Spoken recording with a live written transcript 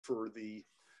for the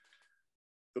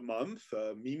month,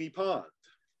 Mimi Pond.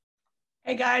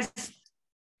 Hey guys.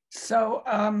 So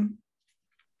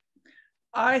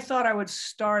I thought I would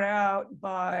start out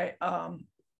by, now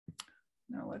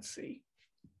let's see.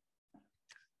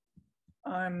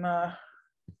 Wait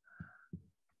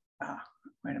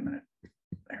a minute,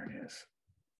 there it is.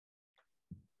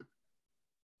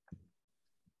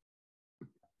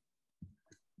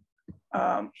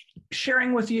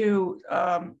 Sharing with you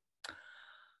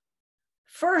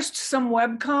first some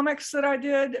web comics that I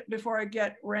did before I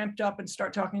get ramped up and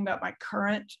start talking about my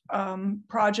current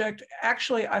project.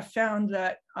 Actually, I found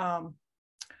that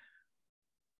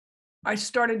I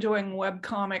started doing web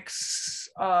comics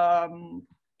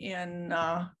in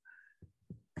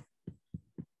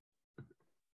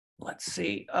let's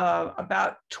see,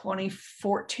 about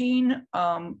 2014.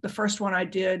 The first one I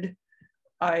did,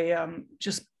 I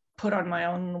just put on my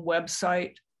own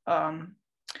website.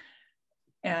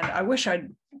 And I wish I'd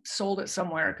sold it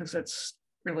somewhere because it's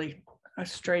really a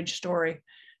strange story.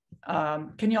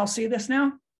 Can you all see this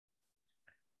now?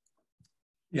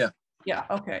 Yeah. Yeah,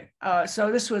 okay.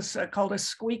 So this was called A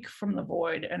Squeak from the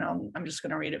Void, and I'm just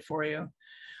gonna read it for you.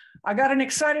 I got an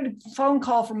excited phone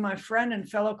call from my friend and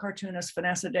fellow cartoonist,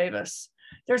 Vanessa Davis.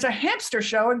 There's a hamster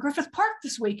show in Griffith Park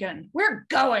this weekend. We're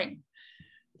going.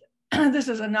 This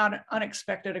is a not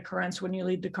unexpected occurrence when you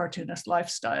lead the cartoonist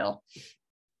lifestyle.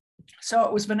 So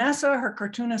it was Vanessa, her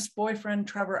cartoonist boyfriend,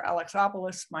 Trevor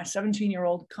Alexopoulos, my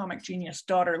 17-year-old comic genius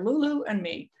daughter, Lulu, and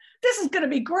me. This is gonna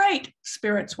be great.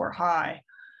 Spirits were high.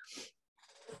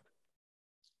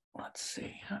 Let's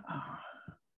see.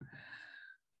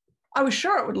 I was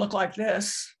sure it would look like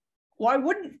this. Why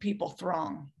wouldn't people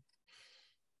throng?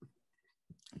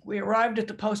 We arrived at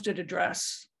the posted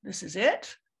address. This is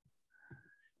it?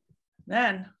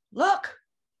 Then, look.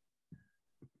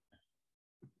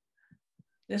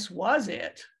 This was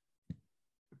it.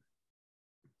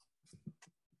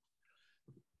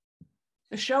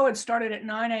 The show had started at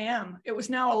 9 a.m. It was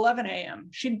now 11 a.m.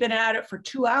 She'd been at it for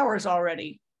 2 hours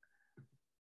already.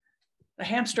 The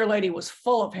hamster lady was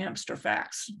full of hamster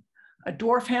facts. A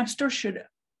dwarf hamster should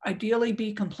ideally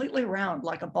be completely round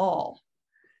like a ball.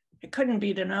 It couldn't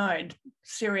be denied.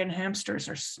 Syrian hamsters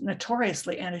are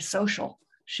notoriously antisocial.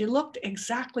 She looked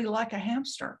exactly like a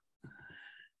hamster.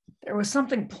 There was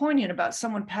something poignant about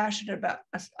someone passionate about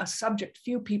a subject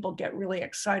few people get really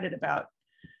excited about.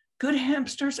 Good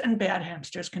hamsters and bad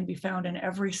hamsters can be found in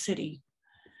every city.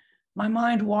 My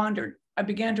mind wandered. I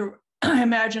began to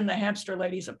imagine the hamster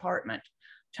lady's apartment.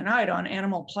 Tonight on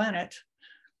Animal Planet,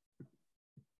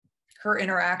 her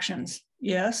interactions.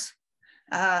 Yes.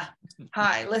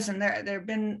 Hi, listen, there have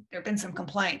been some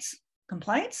complaints.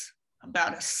 Complaints?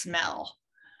 About a smell.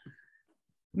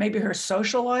 Maybe her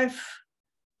social life?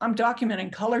 I'm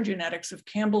documenting color genetics of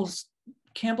Campbell's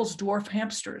dwarf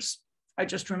hamsters. I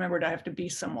just remembered I have to be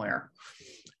somewhere.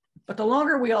 But the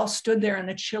longer we all stood there in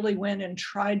the chilly wind and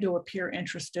tried to appear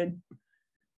interested,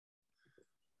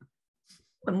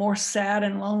 the more sad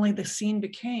and lonely the scene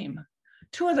became.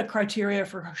 Two of the criteria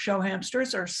for show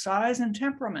hamsters are size and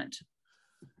temperament.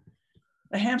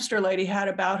 The hamster lady had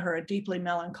about her a deeply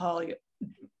melancholy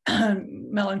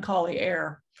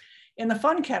air. In the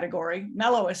fun category,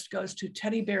 mellowest goes to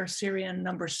Teddy Bear Syrian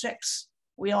number 6.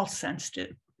 We all sensed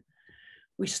it.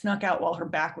 We snuck out while her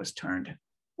back was turned.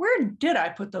 Where did I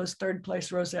put those third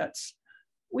place rosettes?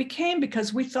 We came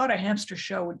because we thought a hamster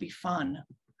show would be fun.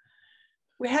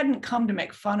 We hadn't come to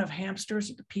make fun of hamsters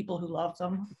or the people who love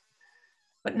them.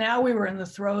 But now we were in the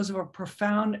throes of a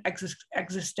profound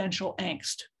existential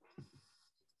angst.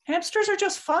 Hamsters are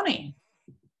just funny.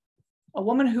 A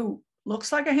woman who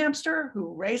looks like a hamster,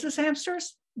 who raises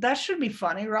hamsters, that should be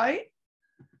funny, right?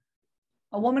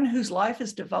 A woman whose life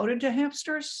is devoted to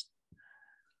hamsters,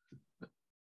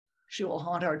 she will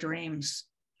haunt our dreams.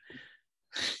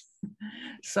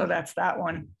 So that's that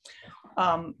one.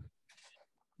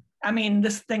 I mean,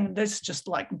 this just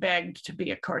like begged to be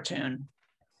a cartoon.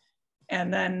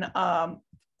 And then,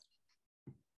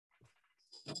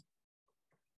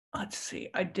 let's see,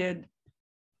 I did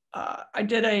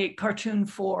a cartoon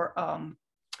for,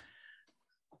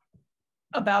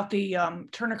 about the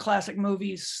Turner Classic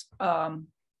Movies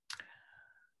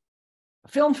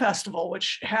Film Festival,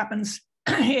 which happens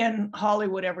in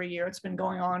Hollywood every year. It's been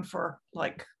going on for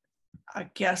like, I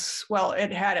guess, well,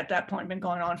 it had at that point been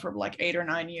going on for like 8 or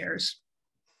 9 years.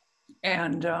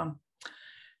 And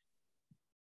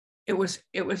it was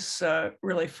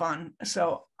really fun.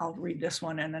 So I'll read this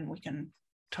one and then we can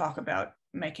talk about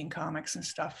making comics and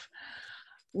stuff.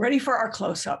 Ready for our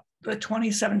close-up, the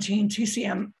 2017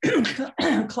 TCM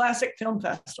Classic Film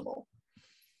Festival.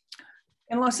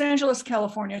 In Los Angeles,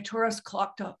 California, tourists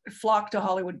flock to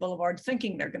Hollywood Boulevard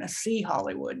thinking they're going to see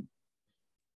Hollywood.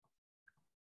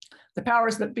 The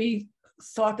powers that be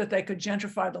thought that they could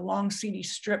gentrify the long, seedy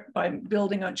strip by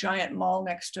building a giant mall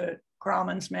next to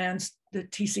Grauman's the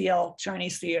TCL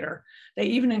Chinese Theater. They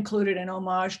even included an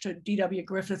homage to D.W.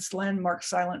 Griffith's landmark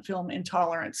silent film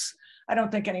Intolerance. I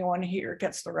don't think anyone here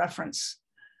gets the reference.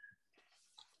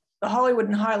 The Hollywood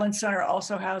and Highland Center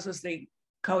also houses the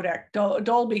Kodak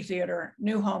Dolby Theater,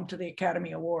 new home to the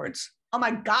Academy Awards. Oh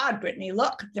my God, Brittany,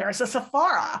 look, there's a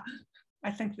Sephora. I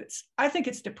think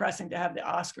it's depressing to have the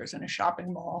Oscars in a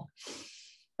shopping mall.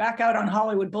 Back out on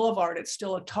Hollywood Boulevard, it's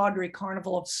still a tawdry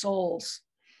carnival of souls.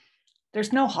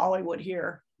 There's no Hollywood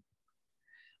here.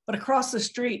 But across the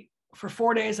street, for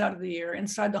 4 days out of the year,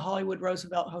 inside the Hollywood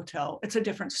Roosevelt Hotel, it's a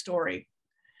different story.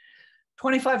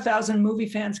 25,000 movie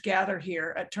fans gather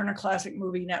here at Turner Classic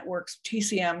Movie Network's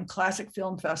TCM Classic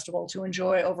Film Festival to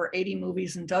enjoy over 80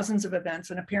 movies and dozens of events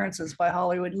and appearances by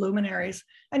Hollywood luminaries,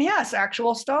 and yes,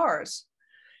 actual stars.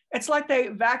 It's like they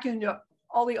vacuumed up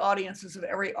all the audiences of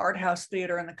every art house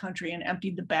theater in the country and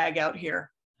emptied the bag out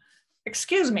here.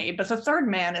 Excuse me, but The Third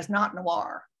Man is not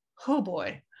noir. Oh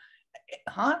boy,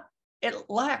 huh? It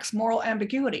lacks moral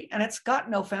ambiguity and it's got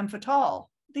no femme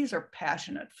fatale. These are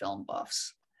passionate film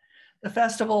buffs. The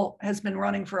festival has been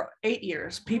running for 8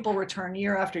 years. People return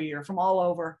year after year from all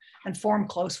over and form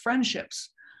close friendships.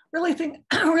 Really,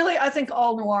 I think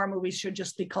all noir movies should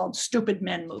just be called stupid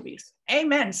men movies.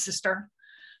 Amen, sister.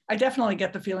 I definitely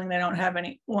get the feeling they don't have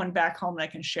anyone back home they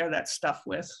can share that stuff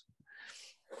with.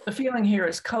 The feeling here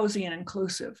is cozy and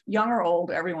inclusive. Young or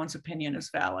old, everyone's opinion is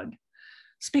valid.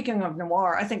 Speaking of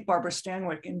noir, I think Barbara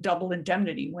Stanwyck in Double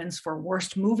Indemnity wins for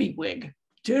worst movie wig.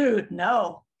 Dude,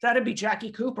 no, that'd be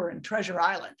Jackie Cooper in Treasure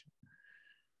Island.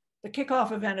 The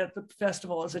kickoff event at the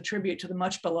festival is a tribute to the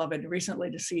much beloved,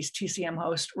 recently deceased TCM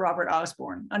host, Robert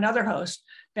Osborne. Another host,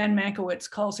 Ben Mankiewicz,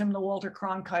 calls him the Walter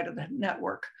Cronkite of the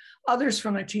network. Others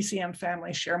from the TCM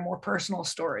family share more personal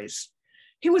stories.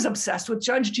 He was obsessed with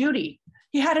Judge Judy.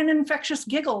 He had an infectious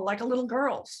giggle like a little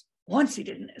girl's. Once he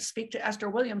didn't speak to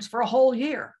Esther Williams for a whole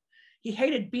year. He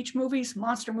hated beach movies,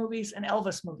 monster movies, and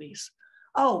Elvis movies.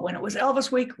 Oh, when it was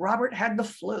Elvis week, Robert had the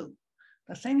flu.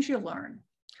 The things you learn.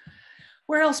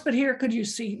 Where else but here could you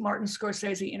see Martin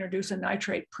Scorsese introduce a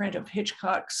nitrate print of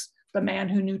Hitchcock's The Man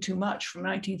Who Knew Too Much from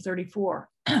 1934?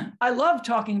 I love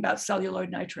talking about celluloid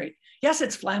nitrate. Yes,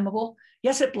 it's flammable.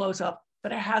 Yes, it blows up,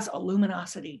 but it has a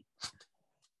luminosity.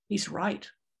 He's right.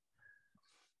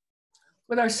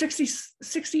 With our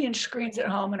 60-inch screens at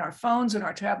home and our phones and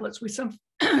our tablets, we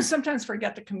sometimes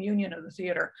forget the communion of the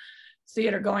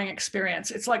theater going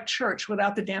experience. It's like church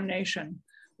without the damnation.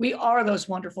 We are those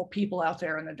wonderful people out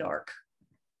there in the dark.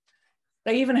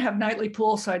 They even have nightly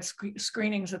poolside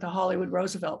screenings at the Hollywood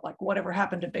Roosevelt, like Whatever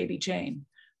Happened to Baby Jane.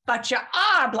 But you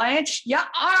are, Blanche, you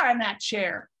are in that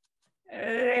chair.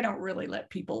 They don't really let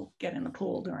people get in the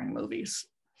pool during movies.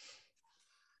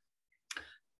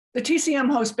 The TCM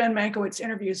host Ben Mankiewicz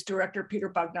interviews director Peter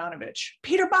Bogdanovich.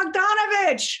 Peter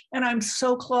Bogdanovich! And I'm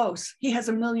so close. He has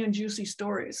a million juicy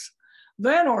stories.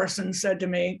 Then Orson said to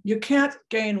me, you can't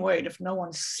gain weight if no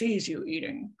one sees you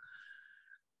eating.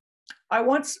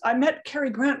 I met Cary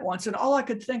Grant once and all I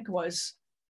could think was,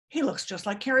 he looks just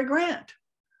like Cary Grant.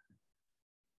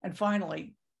 And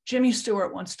finally, Jimmy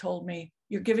Stewart once told me,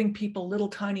 you're giving people little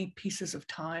tiny pieces of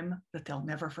time that they'll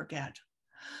never forget.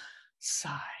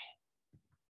 Sigh.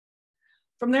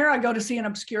 From there, I go to see an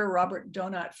obscure Robert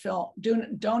Donat film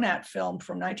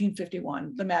from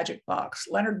 1951, The Magic Box.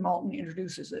 Leonard Maltin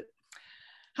introduces it.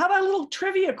 How about a little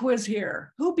trivia quiz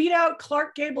here? Who beat out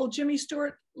Clark Gable, Jimmy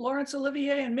Stewart, Laurence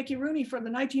Olivier, and Mickey Rooney for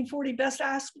the 1940 Best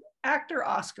Actor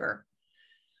Oscar?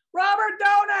 Robert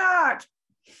Donat!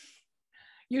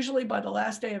 Usually by the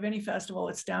last day of any festival,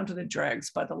 it's down to the dregs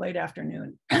by the late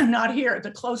afternoon. Not here.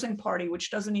 The closing party,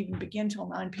 which doesn't even begin till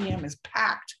 9 p.m., is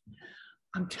packed.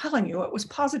 I'm telling you, it was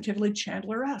positively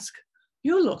Chandler-esque.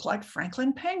 You look like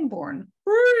Franklin Pangborn.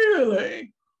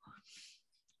 Really?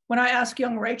 When I ask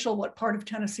young Rachel what part of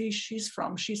Tennessee she's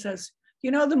from, she says,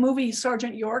 you know the movie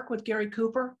Sergeant York with Gary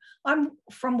Cooper? I'm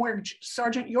from where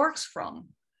Sergeant York's from.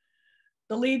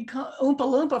 The lead Oompa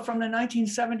Loompa from the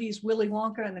 1970s, Willy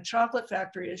Wonka and the Chocolate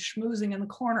Factory, is schmoozing in the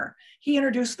corner. He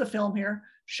introduced the film here,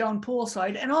 shown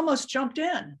poolside, and almost jumped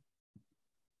in.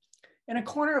 In a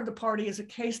corner of the party is a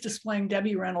case displaying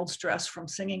Debbie Reynolds' dress from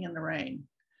Singing in the Rain.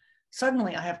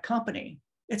 Suddenly I have company.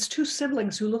 It's two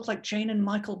siblings who look like Jane and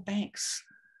Michael Banks.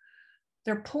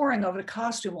 They're poring over the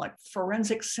costume like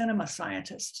forensic cinema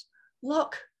scientists.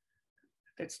 Look,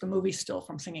 it's the movie still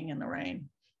from Singing in the Rain.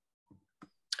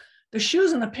 The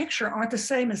shoes in the picture aren't the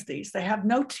same as these. They have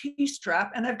no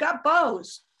T-strap and they've got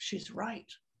bows. She's right.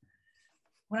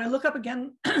 When I look up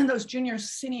again, those junior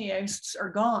cineasts are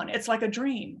gone. It's like a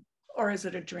dream, or is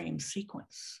it a dream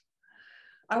sequence?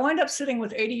 I wind up sitting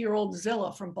with 80-year-old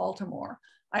Zilla from Baltimore.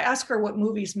 I ask her what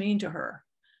movies mean to her.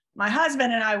 My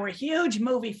husband and I were huge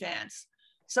movie fans.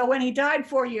 So when he died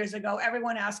 4 years ago,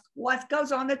 everyone asked, what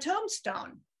goes on the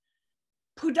tombstone?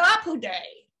 Pudapu Day.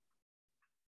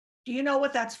 Do you know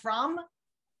what that's from?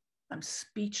 I'm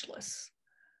speechless.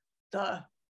 The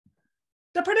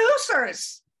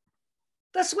producers,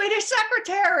 the Swedish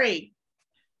secretary.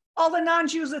 All the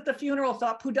non-Jews at the funeral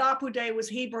thought Pudapu Day was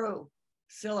Hebrew.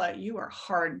 Zilla, you are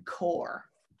hardcore.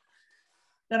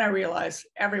 Then I realized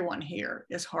everyone here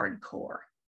is hardcore.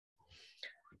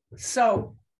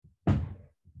 So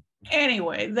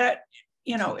anyway, that,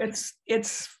 you know,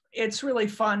 it's really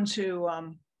fun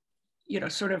to, you know,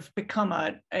 sort of become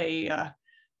a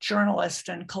journalist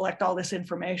and collect all this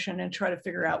information and try to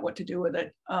figure out what to do with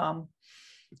it.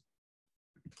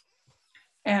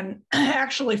 And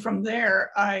actually from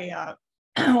there,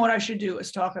 what I should do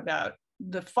is talk about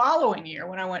the following year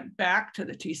when I went back to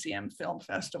the TCM Film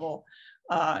Festival,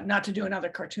 not to do another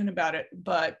cartoon about it,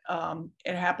 but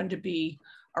it happened to be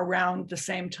around the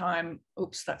same time,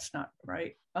 oops, that's not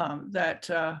right, that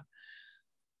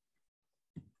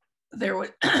there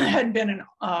had been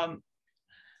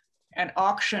an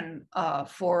auction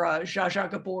for Zsa Zsa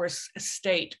Gabor's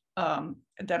estate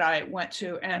that I went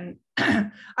to. And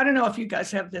I don't know if you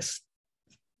guys have this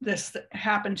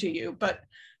happen to you, but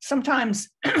sometimes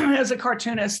as a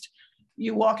cartoonist,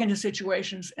 you walk into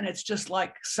situations and it's just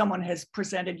like someone has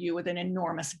presented you with an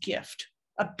enormous gift,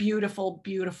 a beautiful,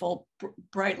 beautiful,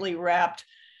 brightly wrapped,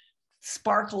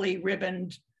 sparkly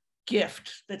ribboned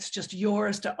gift that's just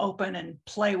yours to open and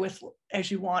play with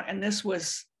as you want. And this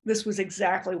was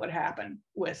exactly what happened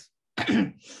with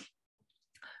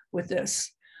with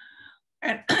this.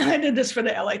 And I did this for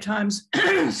the LA Times,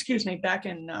 excuse me, back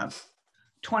in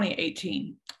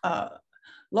 2018.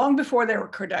 Long before there were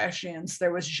Kardashians,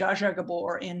 there was Zsa Zsa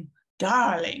Gabor in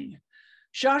Darling.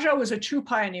 Zsa Zsa was a true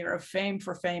pioneer of fame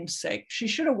for fame's sake. She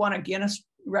should have won a Guinness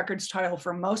Records title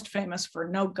for most famous for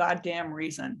no goddamn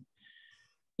reason.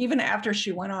 Even after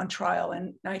she went on trial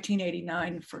in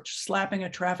 1989 for slapping a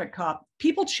traffic cop,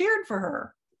 people cheered for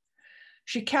her.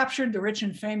 She captured the rich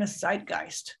and famous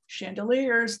zeitgeist: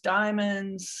 chandeliers,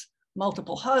 diamonds,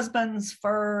 multiple husbands,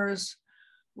 furs,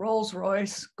 Rolls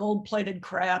Royce, gold-plated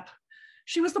crap.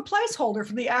 She was the placeholder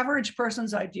for the average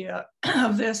person's idea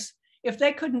of this. If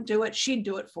they couldn't do it, she'd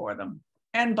do it for them.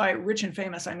 And by rich and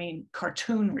famous, I mean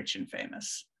cartoon rich and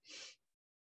famous.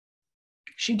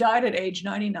 She died at age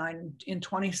 99 in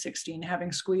 2016,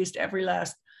 having squeezed every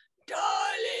last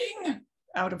darling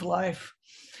out of life,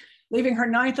 leaving her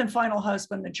ninth and final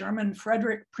husband, the German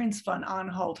Friedrich Prinz von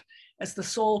Anhalt, as the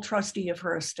sole trustee of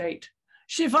her estate.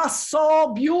 She was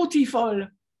so beautiful.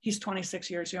 He's 26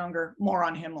 years younger. More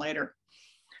on him later.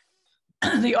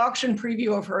 The auction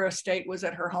preview of her estate was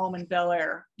at her home in Bel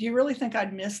Air. Do you really think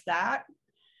I'd miss that?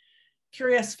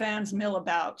 Curious fans mill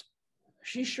about.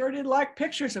 She sure did like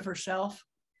pictures of herself,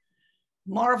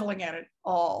 marveling at it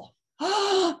all.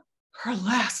 Oh, her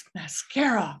last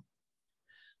mascara.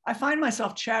 I find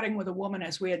myself chatting with a woman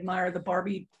as we admire the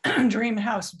Barbie dream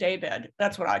house daybed.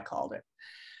 That's what I called it.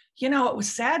 You know, it was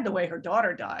sad the way her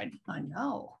daughter died. I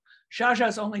know. Zsa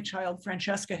Zsa's only child,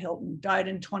 Francesca Hilton, died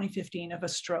in 2015 of a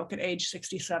stroke at age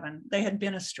 67. They had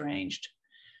been estranged.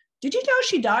 Did you know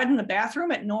she died in the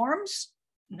bathroom at Norm's?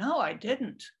 No, I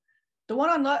didn't. The one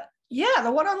on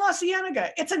La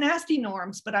Cienega. It's a nasty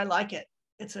Norm's, but I like it.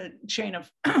 It's a chain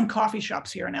of coffee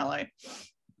shops here in LA.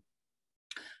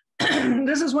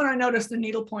 This is when I noticed the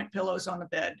needlepoint pillows on the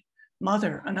bed.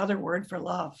 Mother, another word for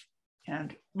love.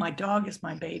 And my dog is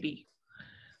my baby.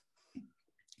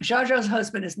 Zsa Zsa's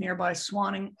husband is nearby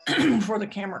swanning for the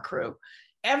camera crew.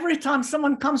 Every time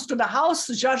someone comes to the house,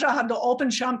 Zsa Zsa had to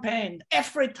open champagne.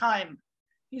 Every time.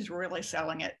 He's really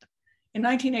selling it. In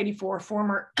 1984,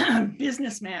 former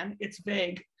businessman, it's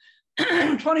vague,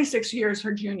 26 years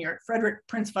her junior, Friedrich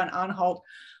Prinz von Anhalt,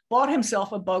 bought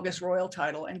himself a bogus royal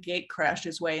title and gate crashed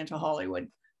his way into Hollywood.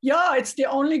 Yeah, it's the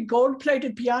only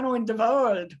gold-plated piano in the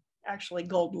world. Actually,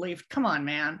 gold-leafed. Come on,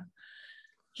 man.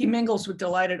 He mingles with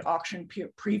delighted auction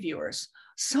previewers.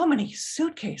 So many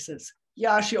suitcases.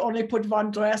 Yeah, she only put one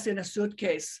dress in a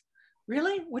suitcase.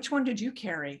 Really? Which one did you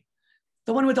carry?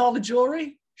 The one with all the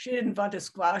jewelry? She didn't want to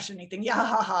squash anything. Yeah,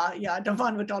 haha, yeah, the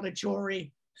one with all the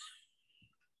jewelry.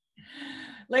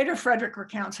 Later, Frederick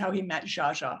recounts how he met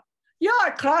Zsa Zsa. Yeah,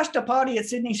 I crashed a party at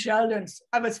Sidney Sheldon's.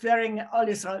 I was wearing all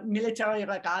this military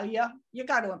regalia. You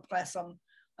got to impress him.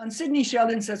 And Sidney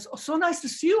Sheldon says, oh, so nice to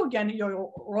see you again,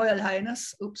 Your Royal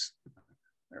Highness. Oops,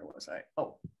 where was I?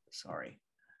 Oh, sorry.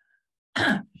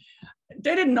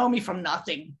 They didn't know me from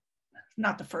nothing.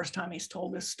 Not the first time he's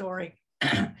told this story.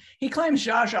 He claims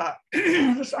Zsa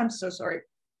Zsa, I'm so sorry,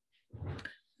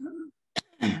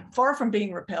 far from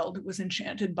being repelled, was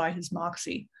enchanted by his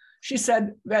moxie. She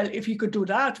said, well, if he could do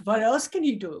that, what else can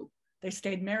he do? They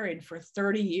stayed married for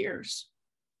 30 years.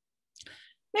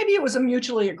 Maybe it was a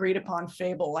mutually agreed upon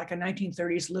fable, like a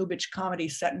 1930s Lubitsch comedy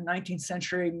set in 19th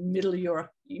century Middle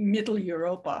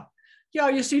Europa. Yeah,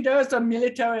 you see, there's the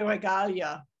military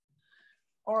regalia.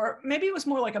 Or maybe it was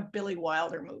more like a Billy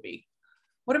Wilder movie.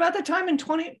 What about the time in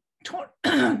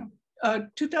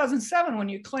 2007 when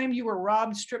you claimed you were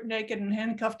robbed, stripped naked, and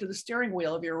handcuffed to the steering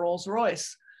wheel of your Rolls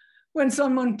Royce? When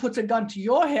someone puts a gun to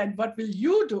your head, what will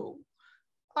you do?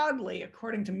 Oddly,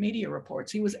 according to media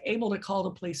reports, he was able to call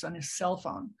the police on his cell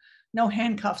phone. No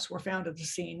handcuffs were found at the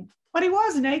scene, but he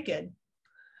was naked.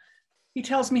 He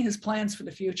tells me his plans for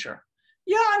the future.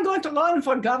 Yeah, I'm going to run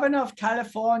for governor of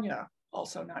California.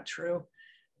 Also not true.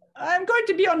 I'm going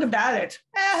to be on the ballot.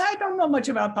 I don't know much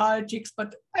about politics,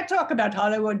 but I talk about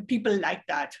Hollywood. People like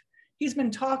that. He's been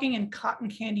talking in cotton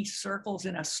candy circles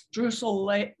in a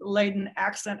streusel-laden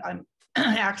accent.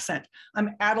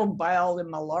 I'm addled by all the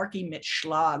malarkey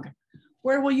mitschlag.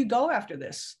 Where will you go after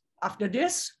this? After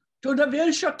this? To the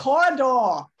Wilshire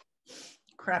corridor.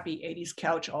 Crappy 80s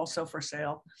couch also for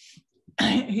sale.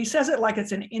 He says it like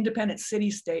it's an independent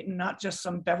city-state and not just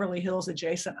some Beverly Hills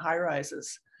adjacent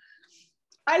high-rises.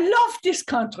 I love this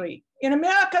country. In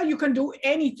America, you can do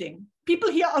anything.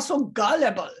 People here are so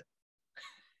gullible.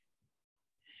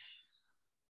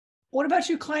 What about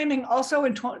you claiming also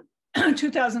in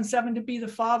 2007 to be the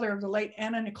father of the late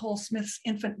Anna Nicole Smith's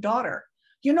infant daughter?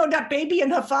 You know, that baby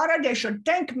and her father, they should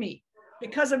thank me.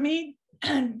 Because of me,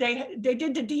 they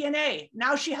did the DNA.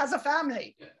 Now she has a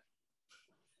family.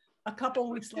 A couple of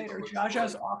weeks later, Zsa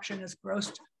Zsa's auction has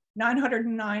grossed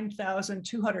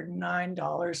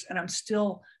 $909,209, and I'm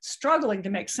still struggling to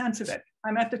make sense of it.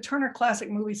 I'm at the Turner Classic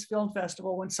Movies Film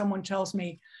Festival when someone tells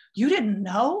me, you didn't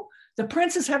know? The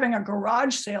Prince is having a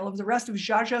garage sale of the rest of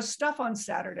Zsa Zsa's stuff on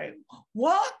Saturday.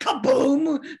 What?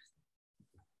 Kaboom!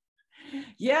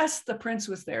 Yes, the Prince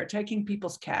was there, taking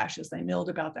people's cash as they milled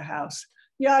about the house.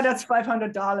 Yeah, that's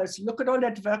 $500. Look at all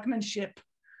that workmanship.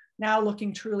 Now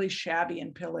looking truly shabby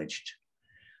and pillaged.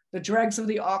 The dregs of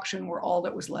the auction were all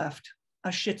that was left.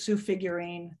 A Shih Tzu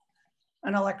figurine,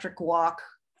 an electric wok,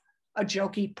 a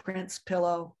jokey Prince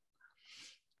pillow.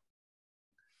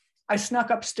 I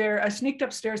sneaked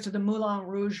upstairs to the Moulin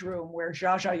Rouge room where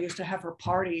Zsa Zsa used to have her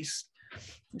parties.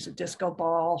 There's a disco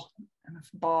ball and a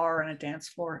bar and a dance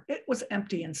floor. It was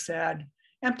empty and sad.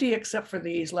 Empty except for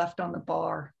these left on the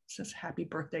bar. It says, happy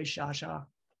birthday, Zsa Zsa.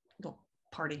 Little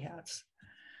party hats.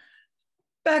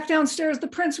 Back downstairs, the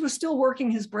Prince was still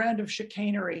working his brand of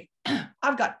chicanery.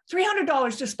 I've got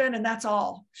 $300 to spend and that's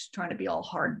all. She's trying to be all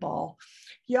hardball.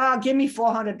 Yeah, give me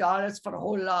 $400 for the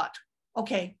whole lot.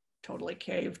 Okay, totally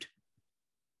caved.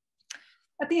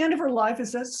 At the end of her life,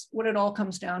 is this what it all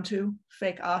comes down to?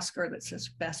 Fake Oscar that says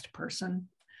best person.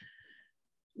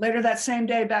 Later that same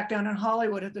day, back down in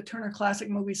Hollywood at the Turner Classic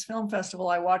Movies Film Festival,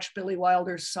 I watched Billy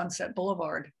Wilder's Sunset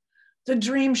Boulevard. The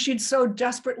dream she'd so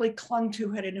desperately clung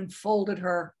to had enfolded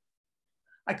her.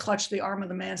 I clutched the arm of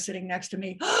the man sitting next to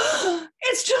me.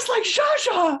 It's just like Zsa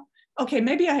Zsa. Okay,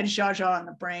 maybe I had Zsa Zsa on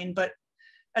the brain, but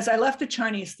as I left the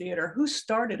Chinese theater, who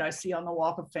started I see on the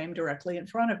Walk of Fame directly in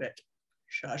front of it?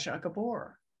 Zsa Zsa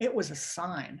Gabor. It was a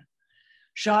sign.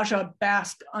 Zsa Zsa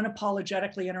basked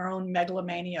unapologetically in her own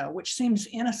megalomania, which seems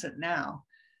innocent now.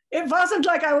 It wasn't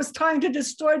like I was trying to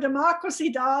destroy democracy,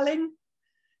 darling.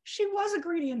 She was a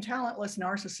greedy and talentless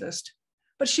narcissist,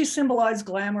 but she symbolized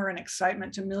glamour and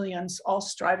excitement to millions, all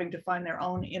striving to find their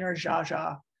own inner Zsa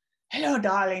Zsa. Hello,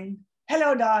 darling.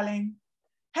 Hello, darling.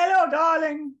 Hello,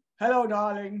 darling. Hello,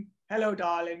 darling. Hello,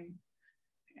 darling.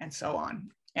 And so on.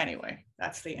 Anyway,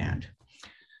 that's the end.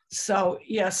 So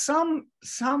yeah, some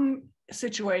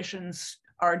situations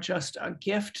are just a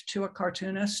gift to a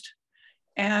cartoonist.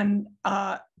 And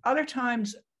other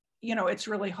times, you know, it's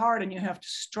really hard and you have to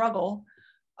struggle.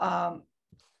 I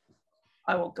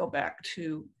will go back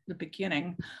to the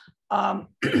beginning. I'm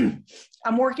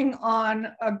working on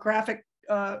a graphic,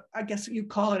 I guess you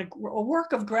call it a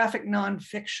work of graphic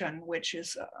nonfiction, which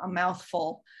is a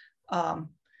mouthful.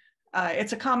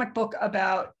 It's a comic book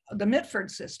about the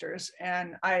Mitford sisters.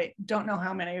 And I don't know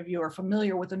how many of you are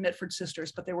familiar with the Mitford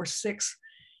sisters, but there were 6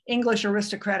 English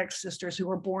aristocratic sisters who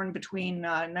were born between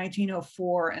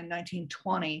 1904 and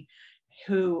 1920,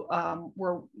 who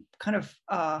were kind of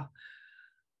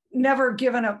never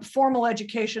given a formal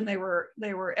education. They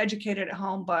were educated at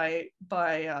home by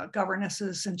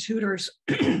governesses and tutors.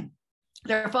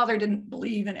 Their father didn't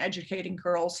believe in educating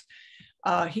girls.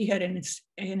 He had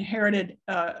inherited,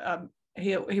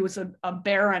 he was a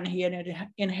baron. He had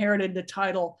inherited the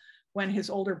title when his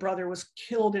older brother was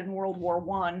killed in World War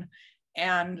I,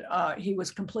 and he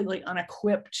was completely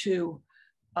unequipped to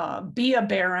be a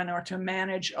baron or to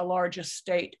manage a large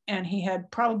estate. And he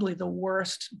had probably the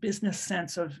worst business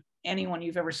sense of anyone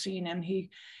you've ever seen. And he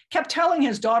kept telling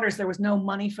his daughters there was no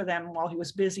money for them while he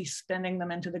was busy spending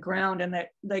them into the ground. And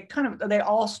they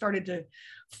all started to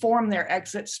form their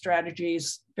exit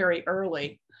strategies very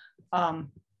early. And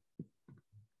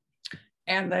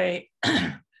they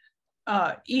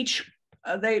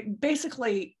they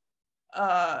basically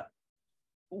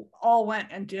all went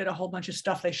and did a whole bunch of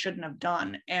stuff they shouldn't have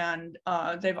done. And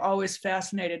they've always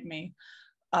fascinated me.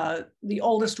 The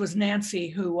oldest was Nancy,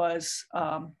 who was,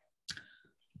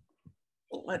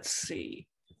 let's see,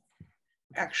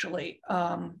 actually,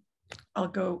 I'll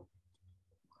go,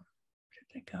 where did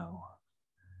they go?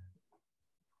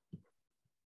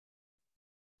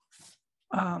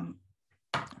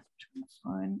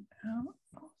 Find out.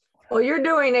 Well, you're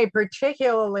doing a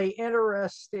particularly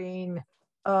interesting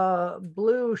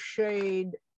blue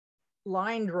shade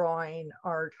line drawing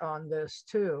art on this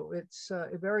too. It's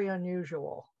very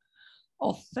unusual.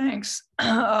 Oh, thanks.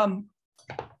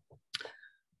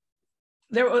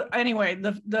 Anyway,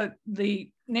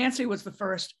 the Nancy was the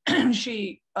first.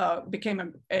 She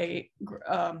became a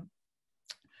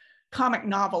comic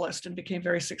novelist and became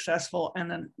very successful.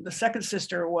 And then the second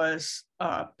sister was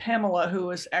Pamela, who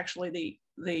was actually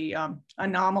the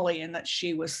anomaly in that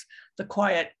she was the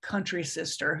quiet country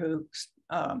sister who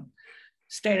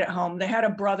stayed at home. They had a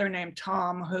brother named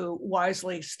Tom who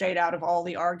wisely stayed out of all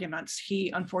the arguments.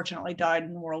 He unfortunately died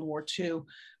in World War II.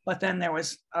 But then there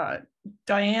was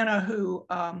Diana, who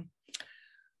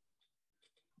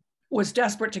was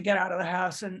desperate to get out of the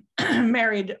house and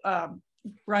married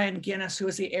Brian Guinness, who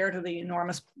was the heir to the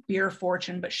enormous beer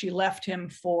fortune, but she left him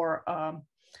for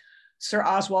Sir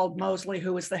Oswald Mosley,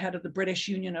 who was the head of the British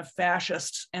Union of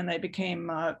Fascists, and they became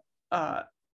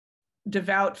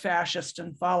devout fascists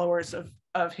and followers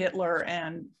of Hitler.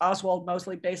 And Oswald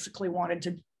Mosley basically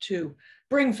wanted to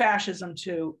bring fascism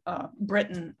to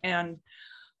Britain. And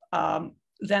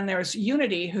then there's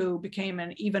Unity, who became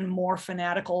an even more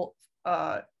fanatical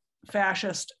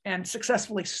fascist and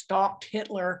successfully stalked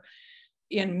Hitler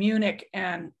in Munich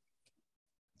and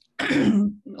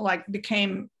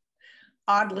became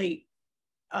oddly,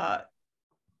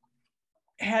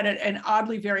 had an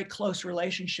oddly very close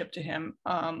relationship to him.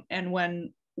 And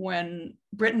when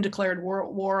Britain declared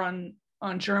war on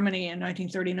Germany in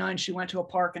 1939, she went to a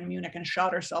park in Munich and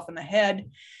shot herself in the head,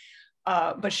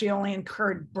 but she only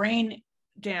incurred brain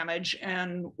damage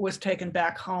and was taken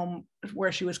back home,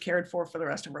 where she was cared for the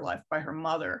rest of her life by her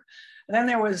mother. And then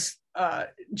there was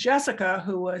Jessica,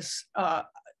 who was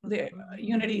the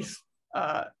Unity's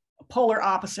polar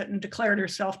opposite, and declared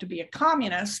herself to be a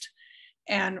communist,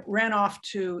 and ran off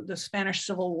to the Spanish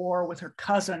Civil War with her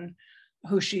cousin,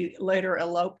 who she later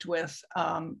eloped with,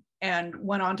 and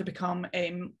went on to become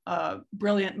a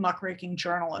brilliant muckraking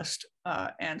journalist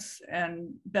and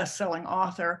best-selling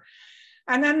author.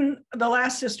 And then the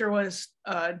last sister was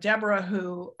Deborah,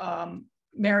 who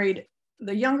married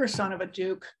the younger son of a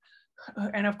duke.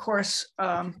 And of course,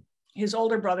 his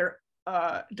older brother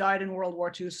died in World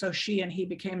War II, so she and he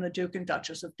became the Duke and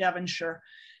Duchess of Devonshire,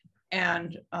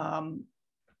 and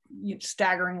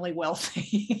staggeringly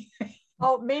wealthy.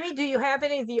 Oh, Mimi, do you have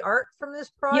any of the art from this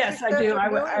project? Yes, I do.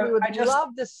 I would just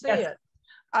love to see it.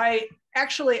 I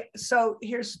actually, so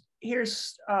here's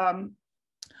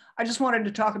I just wanted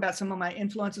to talk about some of my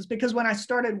influences, because when I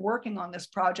started working on this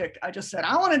project, I just said,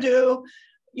 I want to do,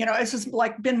 this has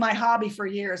been my hobby for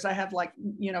years. I have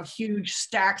huge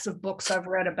stacks of books I've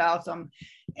read about them.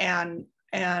 And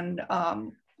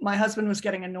my husband was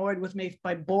getting annoyed with me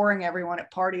by boring everyone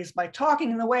at parties by talking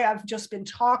in the way I've just been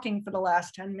talking for the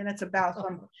last 10 minutes about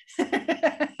them.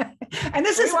 And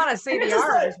this is, want to see the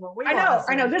art is what we I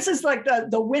know. This is like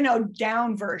the winnowed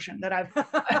down version that I've,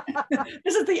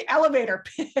 this is the elevator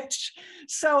pitch.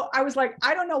 So I was like,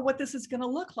 I don't know what this is going to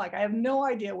look like. I have no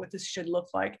idea what this should look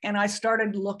like. And I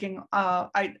started looking,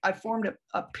 I formed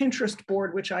a Pinterest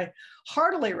board, which I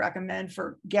heartily recommend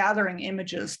for gathering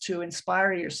images to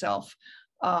inspire yourself.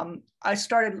 I just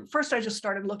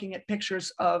started looking at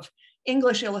pictures of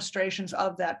English illustrations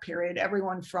of that period,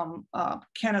 everyone from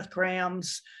Kenneth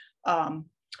Graham's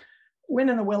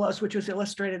Wind in the Willows, which was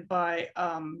illustrated by,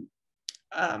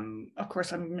 of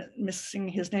course, I'm missing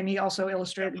his name. He also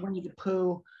illustrated Winnie the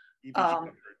Pooh.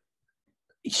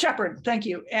 Shepard, thank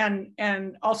you.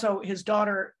 And also his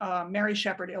daughter, Mary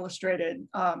Shepard, illustrated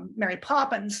Mary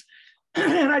Poppins.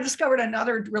 And I discovered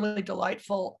another really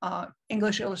delightful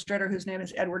English illustrator whose name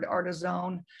is Edward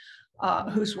Artizone,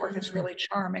 whose work is really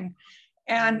charming.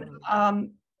 And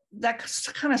that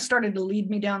kind of started to lead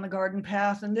me down the garden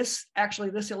path. And this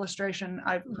illustration,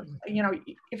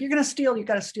 if you're going to steal, you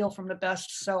got to steal from the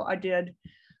best. So I did.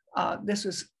 This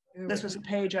was a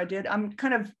page I did. I'm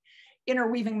kind of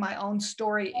interweaving my own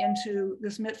story into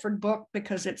this Mitford book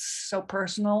because it's so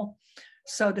personal.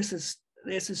 So this is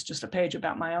just a page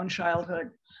about my own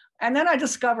childhood. And then I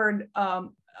discovered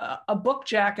a book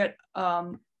jacket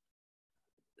that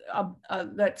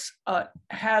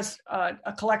has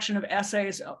a collection of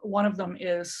essays. One of them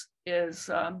is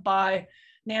by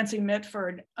Nancy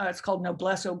Mitford. It's called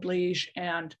Noblesse Oblige.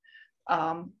 And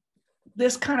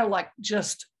this kind of like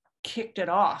just kicked it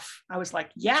off. I was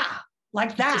like, yeah,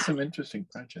 like that. Some interesting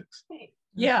projects.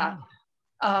 Yeah.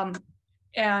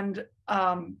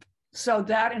 So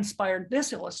that inspired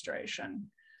this illustration.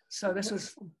 So this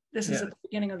is at the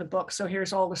beginning of the book. So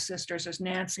here's all the sisters. There's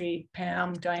Nancy,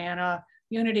 Pam, Diana,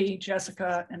 Unity,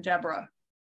 Jessica, and Deborah.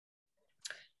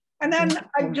 And then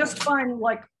I just find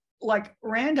like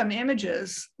random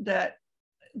images that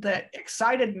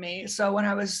excited me. So when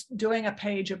I was doing a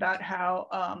page about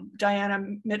how Diana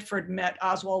Mitford met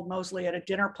Oswald Mosley at a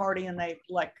dinner party and they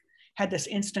like had this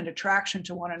instant attraction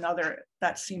to one another,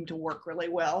 that seemed to work really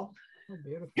well. Oh,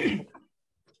 beautiful.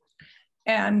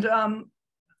 And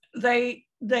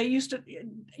they used to,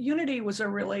 Unity was a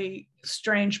really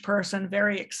strange person,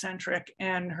 very eccentric,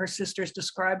 and her sisters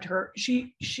described her.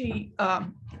 She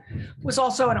was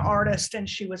also an artist, and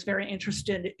she was very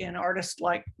interested in artists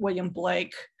like William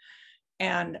Blake.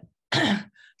 And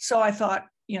so I thought,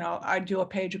 I'd do a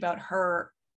page about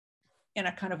her in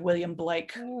a kind of William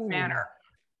Blake manner.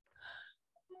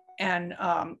 And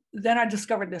then I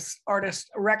discovered this artist,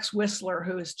 Rex Whistler,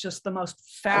 who is just the most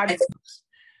fabulous,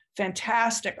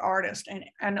 fantastic artist.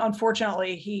 And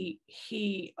unfortunately,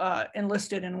 he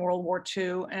enlisted in World War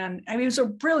II. And I mean, he was a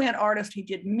brilliant artist. He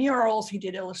did murals, he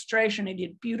did illustration, he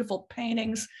did beautiful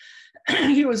paintings.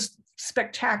 He was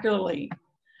spectacularly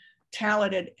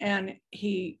talented. And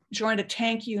he joined a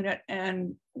tank unit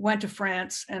and went to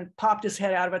France and popped his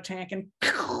head out of a tank and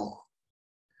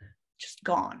just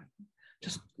gone.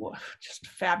 Just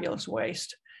fabulous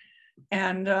waste.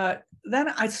 And then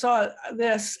I saw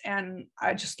this and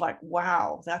I just like,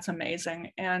 wow, that's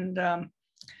amazing. And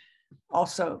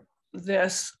also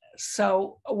this.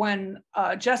 So when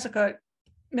Jessica,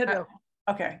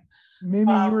 okay.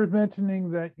 Maybe you were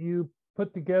mentioning that you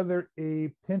put together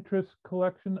a Pinterest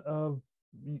collection of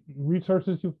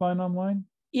resources you find online?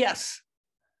 Yes.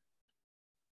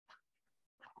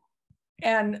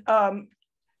 And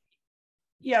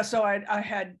yeah, so I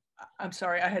had,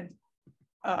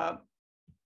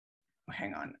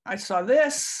 hang on. I saw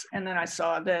this, and then I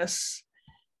saw this,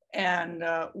 and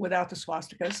without the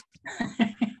swastikas.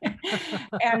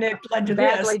 And it led to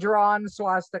this. Badly drawn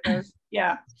swastikas.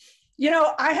 Yeah.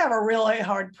 I have a really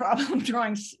hard problem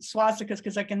drawing swastikas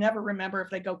because I can never remember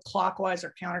if they go clockwise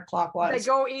or counterclockwise. They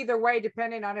go either way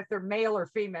depending on if they're male or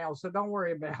female, so don't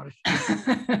worry about it.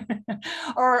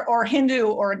 or Hindu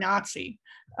or Nazi.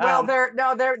 Well,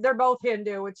 they're both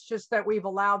Hindu. It's just that we've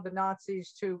allowed the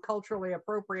Nazis to culturally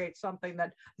appropriate something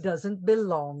that doesn't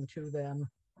belong to them.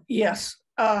 Yes,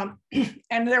 and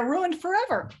they're ruined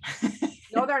forever.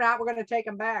 No, they're not. We're going to take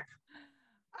them back.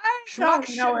 Schmucks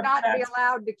should not be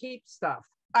allowed to keep stuff.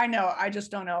 I know. I just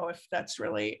don't know if that's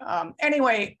really.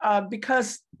 Anyway,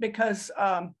 because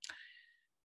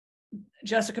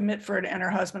Jessica Mitford and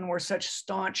her husband were such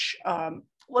staunch.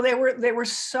 Well, they were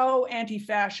so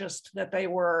anti-fascist that they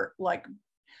were like,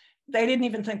 they didn't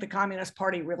even think the Communist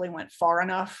Party really went far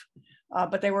enough,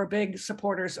 but they were big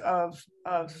supporters of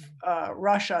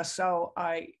Russia. So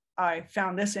I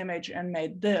found this image and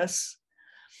made this.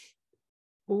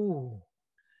 Ooh.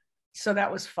 So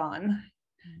that was fun.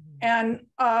 And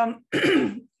I've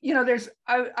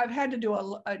had to do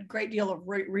a great deal of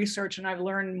research, and I've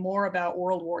learned more about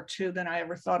World War II than I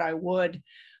ever thought I would.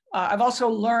 I've also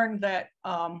learned that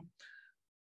World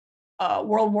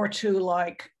War II,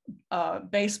 like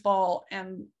baseball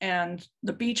and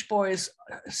the Beach Boys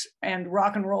and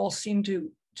rock and roll, seem to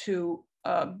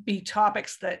be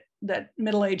topics that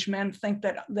middle-aged men think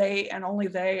that they and only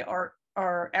they are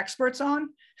experts on.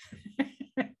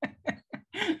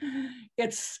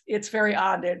 It's very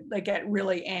odd. They get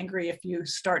really angry if you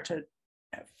start to,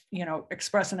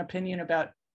 express an opinion about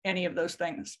any of those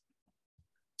things.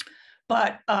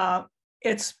 But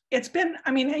it's been,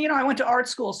 I went to art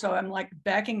school, so I'm like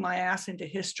backing my ass into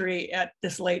history at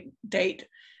this late date.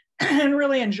 and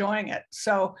really enjoying it.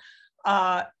 So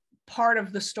part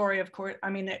of the story, of course, I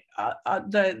mean,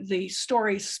 the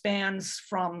story spans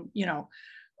from, you know,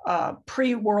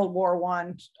 pre-World War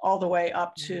I all the way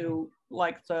up to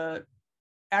like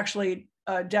actually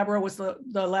Deborah was the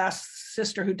last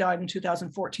sister who died in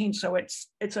 2014. So it's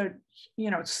a,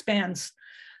 you know, it spans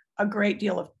a great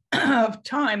deal of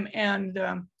time. And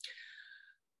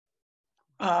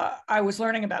I was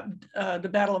learning about the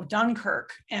Battle of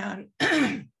Dunkirk, and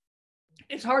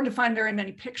it's hard to find very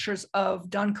many pictures of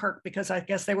Dunkirk because I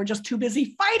guess they were just too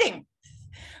busy fighting.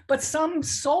 But some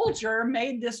soldier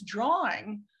made this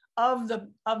drawing of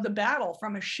the battle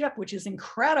from a ship, which is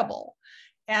incredible.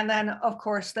 And then, of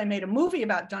course, they made a movie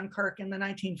about Dunkirk in the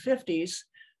 1950s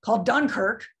called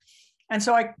Dunkirk. And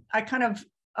so I kind of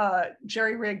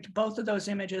jerry-rigged both of those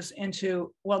images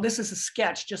into, well, this is a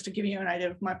sketch, just to give you an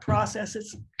idea of my process.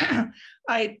 It's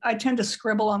I tend to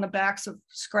scribble on the backs of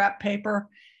scrap paper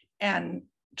and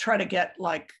try to get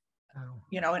like,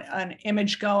 you know, an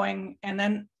image going. And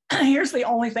then here's the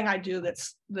only thing I do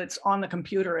that's on the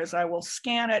computer is I will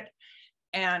scan it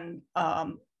and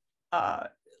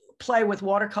play with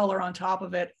watercolor on top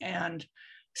of it and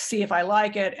see if I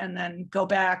like it, and then go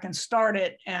back and start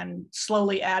it and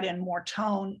slowly add in more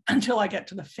tone until I get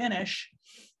to the finish.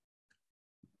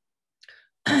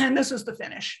 And this is the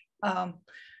finish.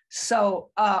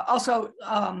 Also,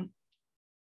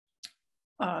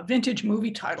 vintage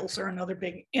movie titles are another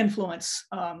big influence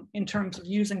in terms of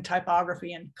using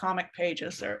typography in comic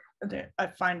pages. I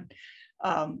find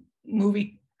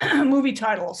movie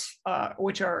titles,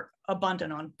 which are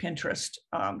abundant on Pinterest.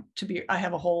 I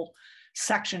have a whole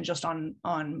section just on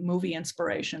movie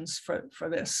inspirations for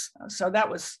this. So that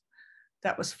was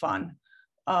fun.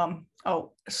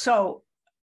 So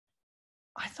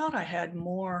I thought I had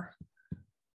more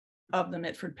of the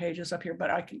Mitford pages up here,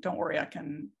 but don't worry, I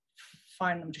can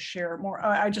find them to share more.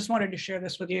 I just wanted to share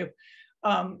this with you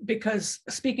because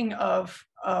speaking of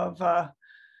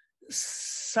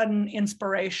sudden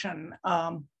inspiration,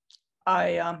 I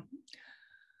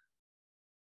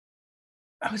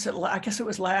guess it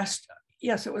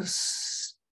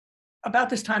was about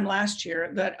this time last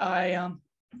year that I,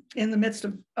 in the midst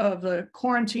of the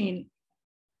quarantine,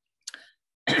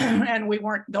 and we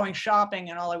weren't going shopping,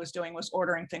 and all I was doing was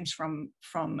ordering things from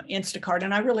Instacart.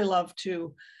 And I really love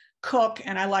to cook,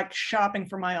 and I like shopping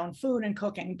for my own food and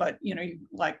cooking, but you know, you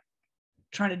like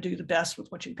trying to do the best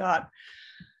with what you got.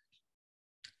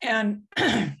 And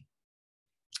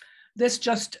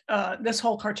this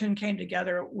whole cartoon came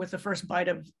together with the first bite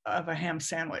of a ham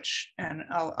sandwich. And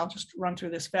I'll just run through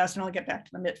this fast and I'll get back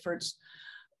to the Mitfords.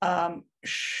 It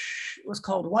was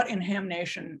called What in Ham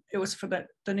Nation? It was for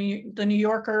the New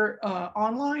Yorker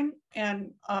online.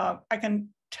 And I can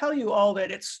tell you all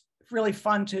that it's really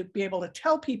fun to be able to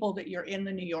tell people that you're in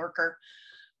the New Yorker,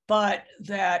 but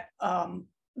that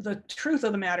the truth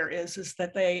of the matter is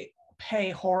that they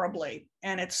pay horribly,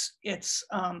 and it's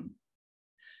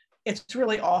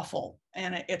really awful,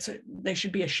 and they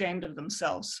should be ashamed of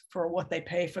themselves for what they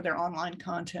pay for their online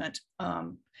content.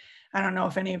 I don't know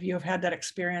if any of you have had that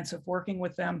experience of working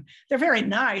with them. They're very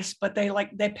nice, but they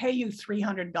pay you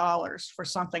 $300 for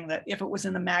something that if it was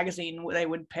in the magazine, they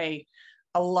would pay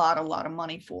a lot of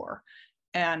money for.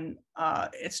 And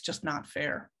it's just not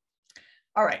fair.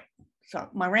 All right, so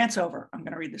my rant's over. I'm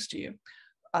gonna read this to you.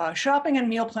 Shopping and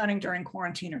meal planning during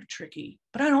quarantine are tricky,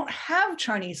 but I don't have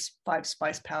Chinese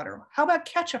 5-spice powder. How about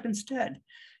ketchup instead?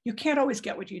 You can't always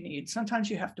get what you need. Sometimes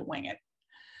you have to wing it.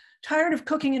 Tired of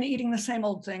cooking and eating the same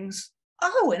old things?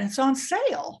 Oh, and it's on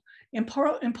sale.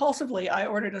 Impulsively, I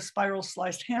ordered a spiral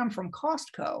sliced ham from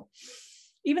Costco,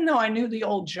 even though I knew the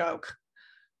old joke.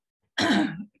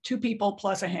 2 people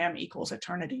plus a ham equals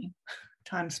eternity.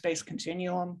 Time-space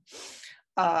continuum.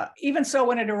 Even so,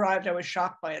 when it arrived, I was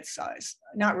shocked by its size.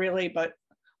 Not really, but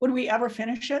would we ever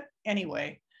finish it?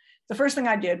 Anyway, the first thing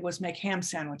I did was make ham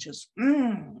sandwiches.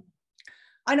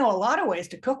 I know a lot of ways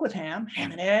to cook with ham.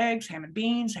 Ham and eggs, ham and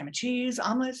beans, ham and cheese,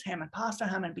 omelets, ham and pasta,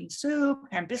 ham and bean soup,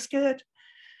 ham biscuit.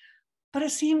 But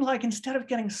it seemed like instead of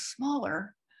getting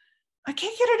smaller, I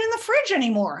can't get it in the fridge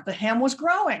anymore. The ham was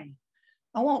growing.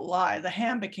 I won't lie, the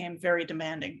ham became very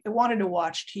demanding. It wanted to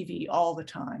watch TV all the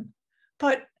time.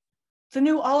 But the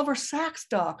new Oliver Sacks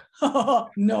doc,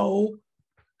 no.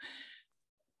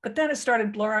 But then it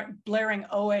started blaring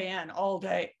OAN all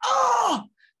day. Oh,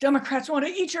 Democrats want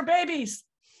to eat your babies.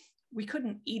 We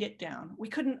couldn't eat it down. We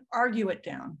couldn't argue it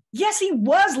down. Yes, he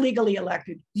was legally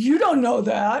elected. You don't know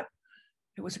that.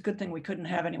 It was a good thing we couldn't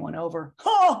have anyone over.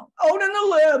 Oh, out in the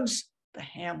libs. The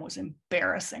ham was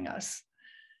embarrassing us.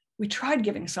 We tried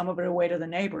giving some of it away to the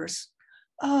neighbors.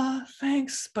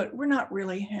 Thanks, but we're not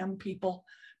really ham people.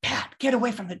 Pat, get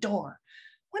away from the door.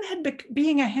 When had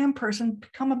being a ham person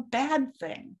become a bad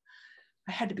thing?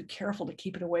 I had to be careful to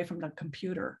keep it away from the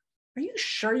computer. Are you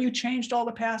sure you changed all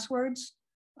the passwords?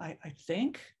 I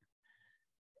think.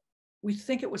 We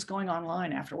think it was going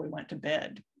online after we went to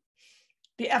bed.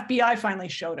 The FBI finally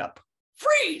showed up.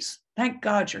 Freeze! Thank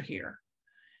God you're here.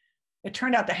 It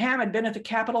turned out the ham had been at the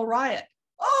Capitol riot.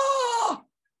 Oh!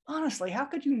 Honestly, how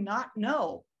could you not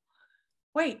know?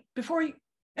 Wait,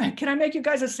 can I make you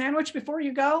guys a sandwich before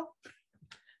you go?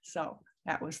 So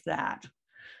that was that.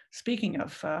 Speaking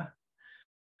of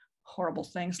horrible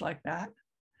things like that,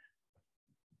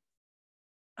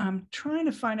 I'm trying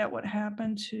to find out what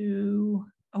happened to,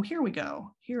 oh, here we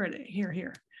go.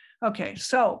 Here. Okay,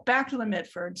 so back to the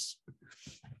Mitfords.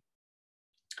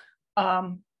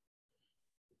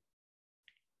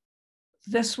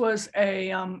 This was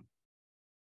a,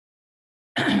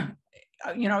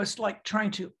 it's like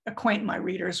trying to acquaint my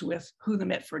readers with who the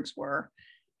Mitfords were.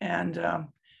 And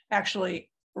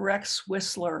actually, Rex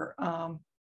Whistler,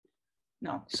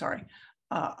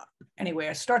 anyway,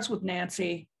 it starts with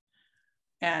Nancy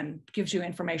and gives you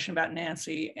information about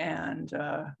Nancy. And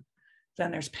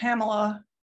then there's Pamela.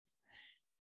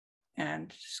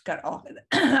 And she's got all,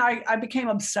 I became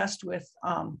obsessed with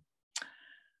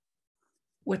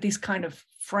these kind of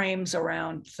frames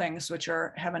around things which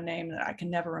have a name that I can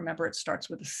never remember. It starts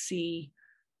with a C.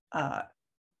 And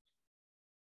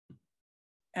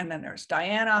then there's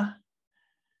Diana.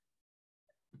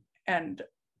 And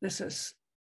this is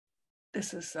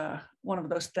one of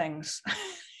those things.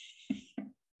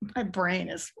 My brain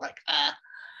is like,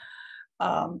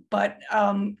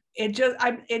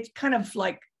 it's kind of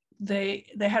like they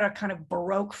had a kind of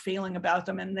Baroque feeling about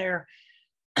them, and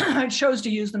I chose to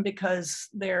use them because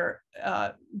they're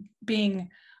being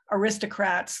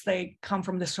aristocrats. They come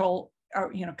from this whole,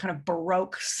 kind of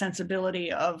Baroque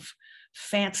sensibility of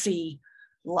fancy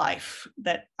life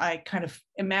that I kind of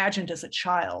imagined as a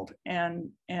child, and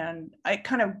I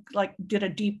kind of like did a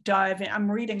deep dive.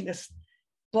 I'm reading this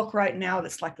book right now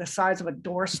that's like the size of a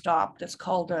doorstop that's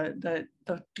called the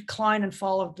Decline and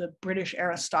Fall of the British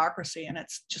Aristocracy, and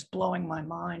it's just blowing my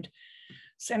mind.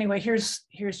 So anyway, here's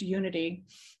Unity,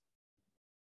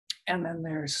 and then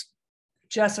there's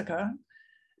Jessica.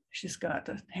 She's got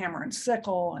the hammer and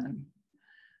sickle and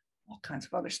all kinds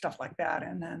of other stuff like that.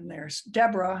 And then there's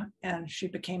Deborah, and she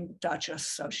became Duchess,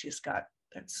 so she's got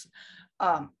that's.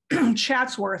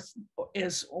 Chatsworth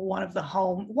is one of the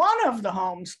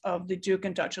homes of the Duke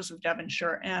and Duchess of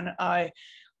Devonshire, and I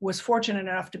was fortunate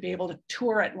enough to be able to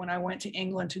tour it when I went to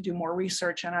England to do more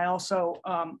research. And I also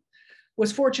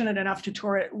was fortunate enough to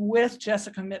tour it with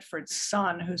Jessica Mitford's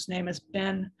son, whose name is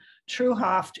Ben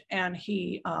Truhoft, and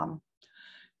she and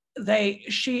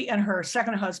her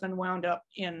second husband wound up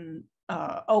in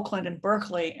Oakland and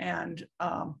Berkeley, and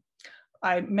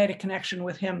I made a connection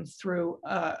with him through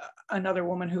another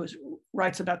woman who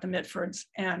writes about the Mitfords.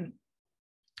 And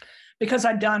because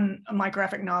I'd done my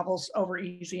graphic novels Over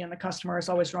Easy and The Customer Is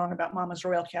Always Wrong about Mama's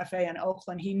Royal Cafe in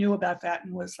Oakland, he knew about that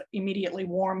and was immediately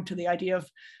warm to the idea of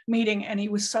meeting. And he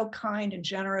was so kind and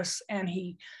generous. And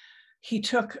he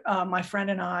took my friend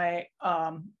and I,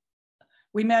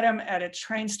 we met him at a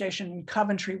train station in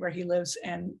Coventry where he lives,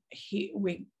 and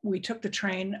we took the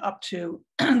train up to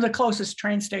the closest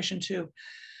train station to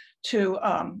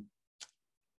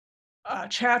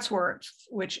Chatsworth,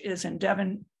 which is in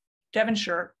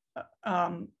Devonshire,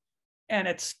 and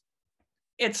it's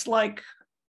like,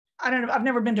 I don't know, I've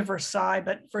never been to Versailles,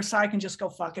 but Versailles can just go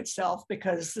fuck itself,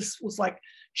 because this was like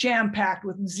jam-packed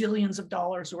with zillions of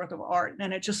dollars worth of art,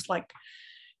 and it just like,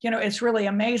 it's really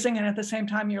amazing. And at the same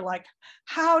time, you're like,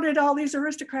 how did all these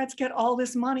aristocrats get all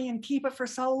this money and keep it for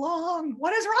so long?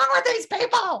 What is wrong with these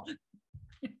people?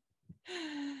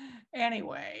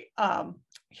 Anyway,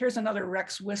 here's another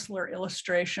Rex Whistler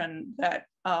illustration that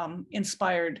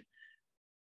inspired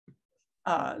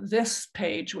this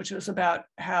page, which was about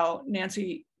how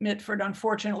Nancy Mitford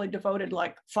unfortunately devoted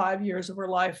like 5 years of her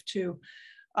life to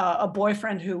a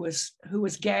boyfriend who was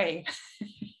gay.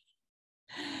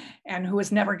 And who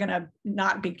was never going to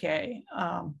not be gay.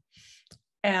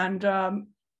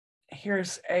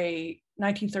 Here's a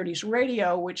 1930s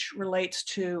radio, which relates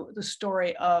to the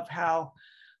story of how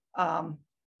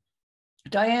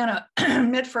Diana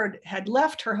Mitford had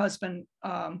left her husband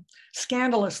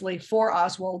scandalously for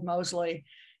Oswald Mosley,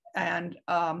 and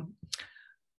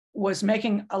was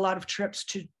making a lot of trips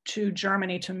to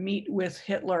Germany to meet with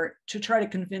Hitler to try to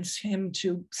convince him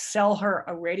to sell her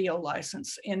a radio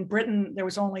license. In Britain, there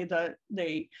was only the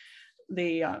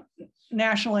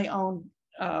nationally owned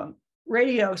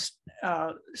radio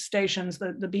stations,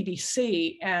 the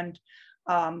BBC, and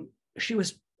she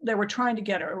was they were trying to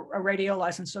get a radio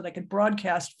license so they could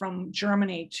broadcast from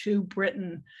Germany to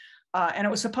Britain. And it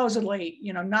was supposedly,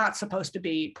 you know, not supposed to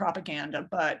be propaganda,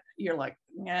 but you're like,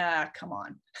 yeah, come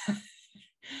on.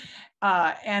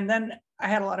 And then I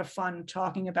had a lot of fun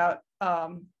talking about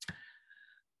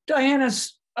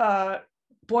Diana's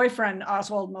boyfriend,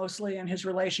 Oswald Mosley, and his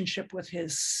relationship with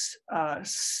his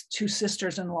two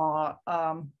sisters-in-law.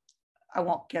 I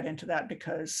won't get into that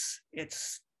because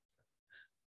it's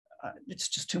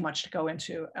just too much to go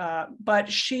into.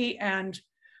 But she and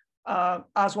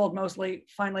Oswald Mosley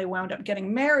finally wound up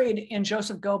getting married in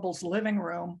Joseph Goebbels' living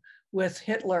room with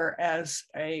Hitler as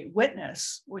a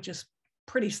witness, which is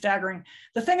pretty staggering.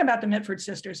 The thing about the Mitford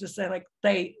sisters is that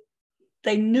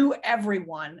they knew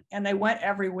everyone and they went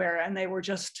everywhere, and they were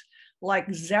just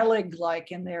like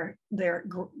Zelig-like in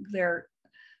their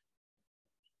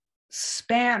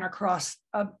span across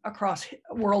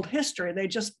world history. They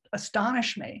just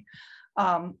astonish me.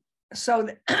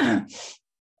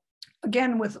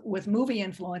 Again, with movie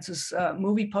influences,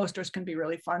 movie posters can be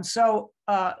really fun. So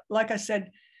like I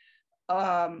said,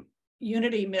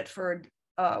 Unity Mitford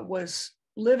was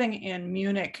living in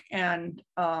Munich and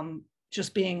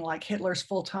just being like Hitler's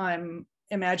full-time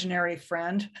imaginary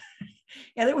friend.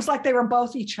 And it was like they were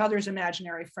both each other's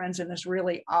imaginary friends in this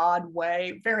really odd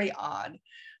way, very odd.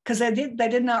 Because they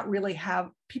did not really have,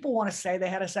 people want to say they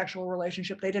had a sexual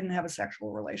relationship. They didn't have a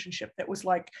sexual relationship. That was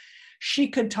like, she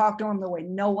could talk to him the way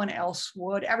no one else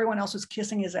would. Everyone else was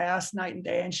kissing his ass night and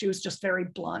day. And she was just very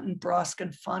blunt and brusque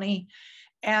and funny.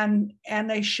 And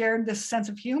they shared this sense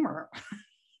of humor,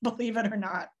 believe it or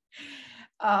not.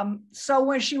 So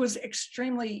when she was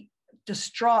extremely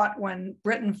distraught when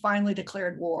Britain finally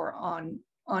declared war on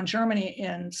Germany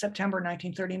in September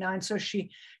 1939, so she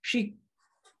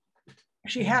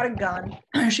had a gun,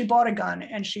 she bought a gun,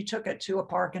 and she took it to a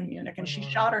park in Munich, and she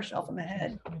shot herself in the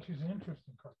head. She's an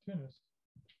interesting cartoonist.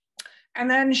 And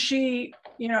then she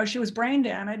was brain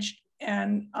damaged,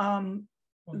 and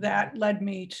that led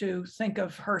me to think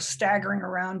of her staggering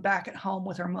around back at home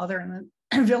with her mother in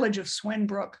the village of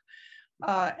Swinbrook.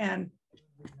 And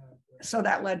so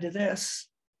that led to this.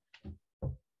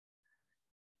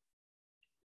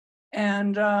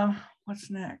 And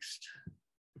what's next?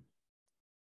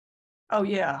 Oh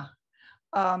yeah.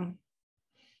 I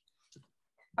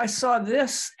saw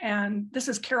this, and this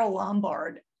is Carol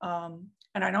Lombard. And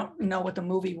I don't know what the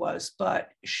movie was, but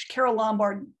Carol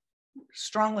Lombard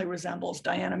strongly resembles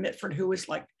Diana Mitford, who is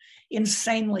like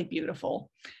insanely beautiful.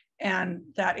 And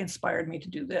that inspired me to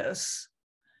do this.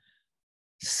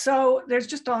 So there's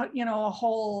just a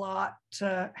whole lot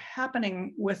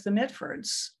happening with the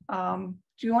Mitfords.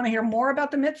 Do you want to hear more about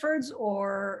the Mitfords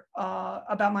or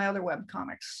about my other web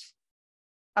comics?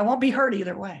 I won't be hurt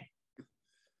either way.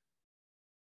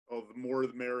 Oh, the more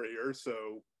the merrier.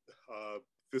 So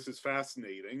this is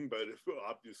fascinating, but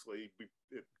obviously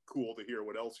it's cool to hear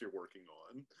what else you're working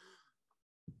on.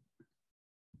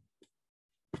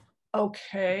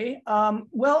 Okay.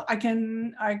 Well, I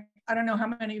don't know how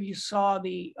many of you saw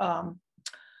the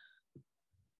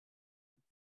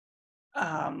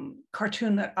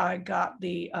cartoon that I got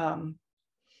the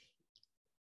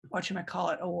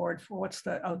whatchamacallit award for. What's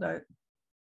the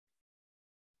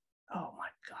oh my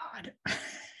God.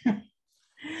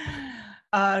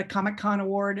 Comic-Con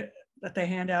award that they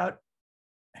hand out.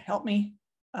 Help me.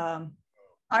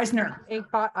 Eisner.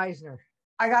 Inkpot Eisner.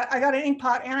 I got an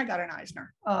Inkpot and I got an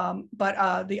Eisner.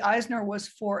 But the Eisner was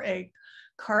for a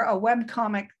web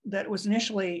comic that was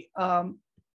initially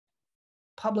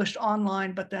published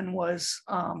online, but then was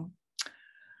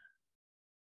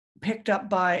picked up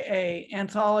by an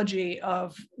anthology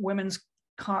of women's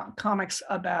comics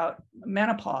about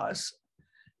menopause.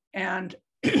 And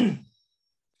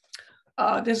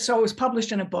so it was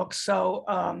published in a book. So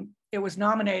it was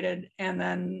nominated, and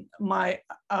then my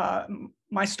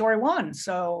story won.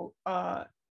 So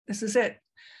this is it.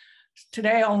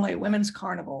 Today only, Women's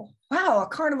Carnival. Wow, a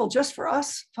carnival just for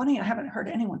us? Funny, I haven't heard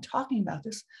anyone talking about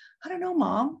this. I don't know,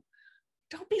 Mom.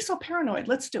 Don't be so paranoid.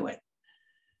 Let's do it.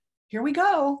 Here we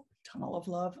go. Tunnel of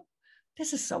Love.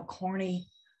 This is so corny.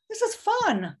 This is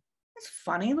fun. It's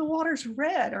funny. The water's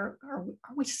red. Are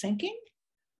we sinking?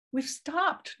 We've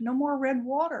stopped. No more red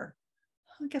water.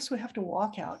 I guess we have to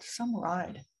walk out to some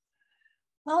ride.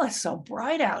 Oh, it's so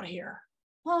bright out here.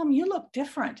 Mom, you look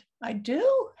different. I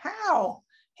do? How?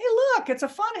 Hey, look, it's a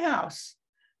fun house.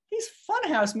 These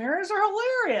funhouse mirrors are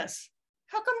hilarious.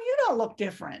 How come you don't look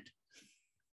different?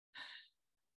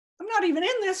 I'm not even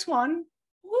in this one.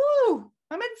 Woo,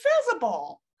 I'm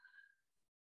invisible.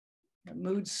 The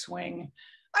mood swing.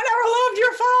 I never loved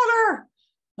your father.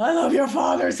 I love your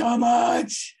father so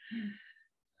much.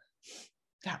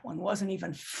 That one wasn't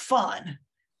even fun.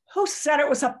 Who said it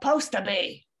was supposed to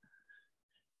be?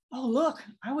 Oh, look,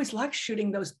 I always liked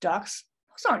shooting those ducks.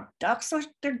 Those aren't ducks,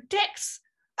 they're dicks.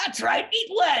 That's right, eat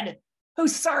lead.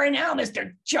 Who's sorry now,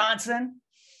 Mr. Johnson?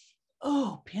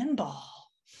 Oh, pinball.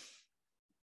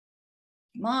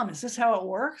 Mom, is this how it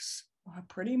works? Well,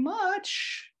 pretty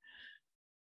much.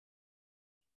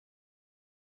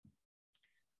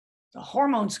 The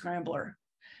hormone scrambler.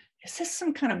 Is this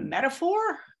some kind of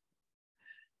metaphor?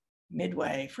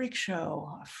 Midway, freak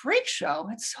show. A freak show?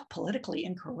 It's so politically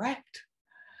incorrect.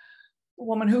 The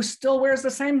woman who still wears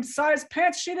the same size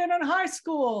pants she did in high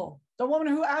school. The woman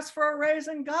who asked for a raise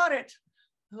and got it.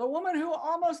 The woman who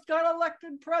almost got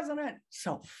elected president.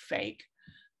 So fake.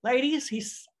 Ladies, he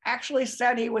actually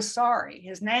said he was sorry.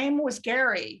 His name was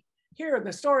Gary. Here,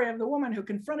 the story of the woman who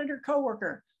confronted her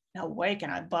coworker. No way can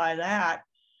I buy that.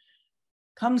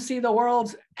 Come see the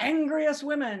world's angriest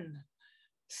women.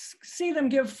 See them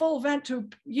give full vent to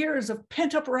years of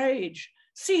pent-up rage.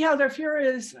 See how their fury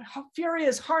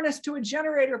is harnessed to a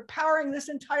generator powering this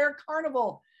entire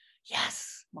carnival.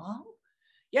 Yes, Mom.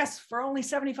 Yes, for only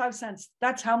 75 cents.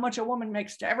 That's how much a woman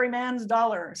makes to every man's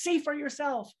dollar. See for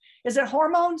yourself. Is it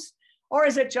hormones or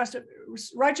is it just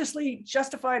righteously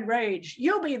justified rage?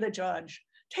 You be the judge.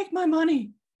 Take my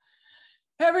money.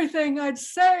 Everything I'd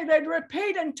say, they'd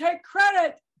repeat and take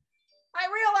credit. I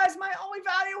realized my only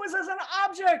value was as an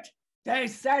object. They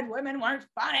said women weren't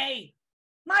funny.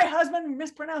 My husband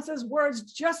mispronounces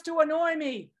words just to annoy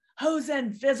me. Who's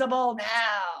invisible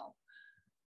now?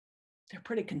 They're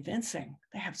pretty convincing.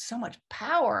 They have so much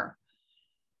power.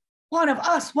 One of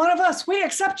us, we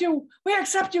accept you,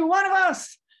 one of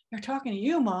us. They're talking to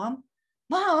you, Mom.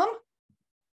 Mom,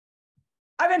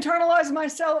 I've internalized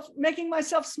myself, making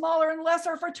myself smaller and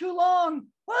lesser for too long.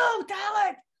 Whoa,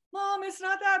 Dalek, Mom, it's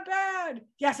not that bad.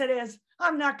 Yes, it is.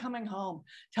 I'm not coming home.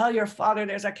 Tell your father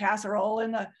there's a casserole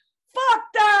in the, fuck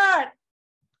that.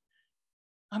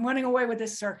 I'm running away with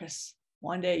this circus.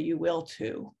 One day you will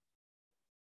too.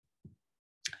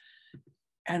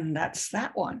 And that's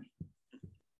that one.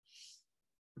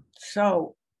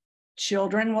 So,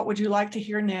 children, what would you like to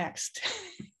hear next?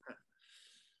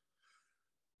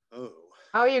 Oh.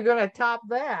 How are you going to top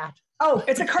that? Oh,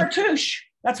 it's a cartouche.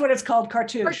 That's what it's called,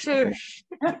 cartouche. Cartouche.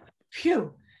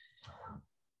 Phew.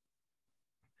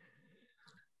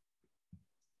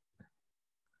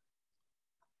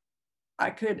 I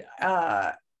could,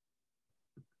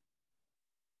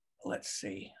 let's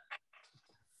see.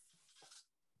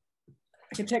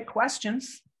 I can take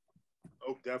questions.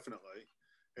 Oh, definitely.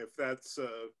 If that's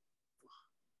the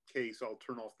case, I'll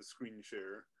turn off the screen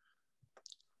share.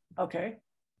 Okay.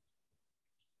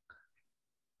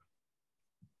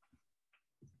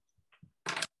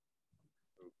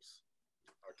 Oops.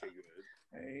 Okay, good.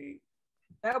 Hey.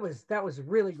 That was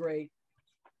really great.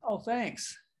 Oh,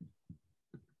 thanks.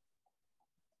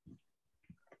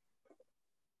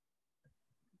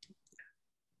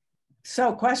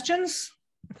 So, questions?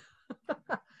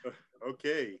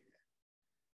 Okay.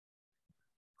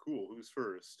 Cool. Who's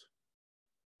first?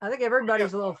 I think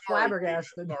everybody's a little Sorry,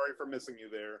 flabbergasted. Sorry for missing you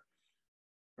there.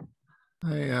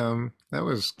 That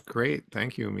was great.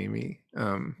 Thank you, Mimi.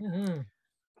 I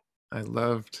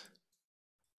loved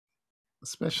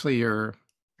especially your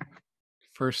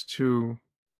first two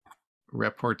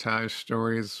reportage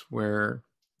stories where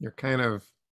you're kind of,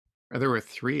 or there were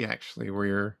three actually, where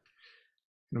you're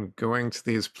going to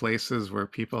these places where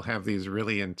people have these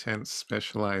really intense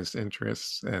specialized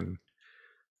interests, and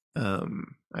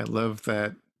I love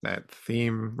that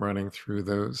theme running through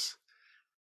those,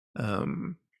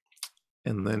 and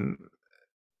then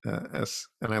and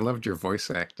I loved your voice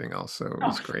acting also. It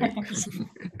was great.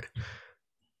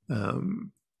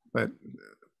 But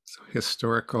so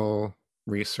historical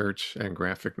research and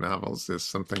graphic novels is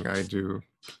something I do.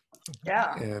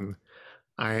 Yeah. And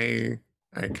I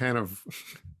kind of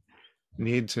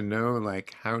need to know,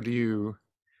 like, how do you,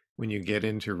 when you get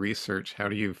into research, how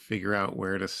do you figure out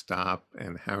where to stop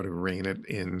and how to rein it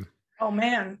in? Oh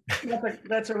man,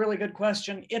 that's a really good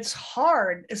question. It's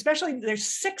hard, especially there's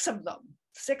 6 of them,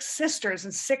 6 sisters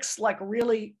and 6 like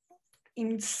really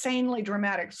insanely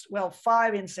dramatic, well,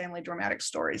 5 insanely dramatic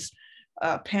stories.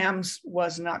 Pam's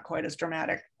was not quite as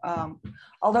dramatic,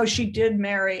 although she did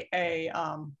marry a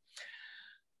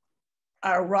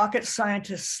rocket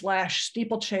scientist /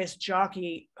 steeplechase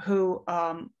jockey who,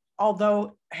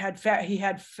 although he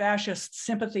had fascist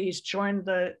sympathies, joined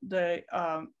the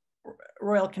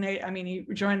Royal Canadian. I mean, he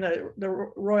joined the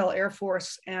Royal Air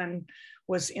Force and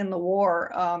was in the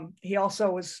war. He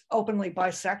also was openly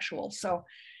bisexual. So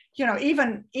you know,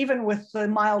 even with the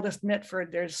mildest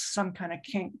Mitford, there's some kind of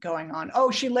kink going on.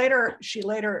 Oh, she later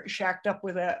shacked up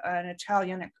with an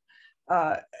Italian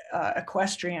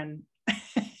equestrian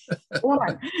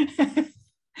woman.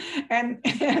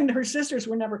 and her sisters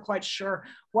were never quite sure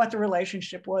what the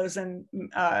relationship was. And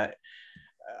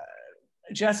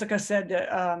Jessica said,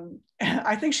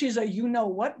 I think she's a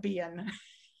you-know-what being.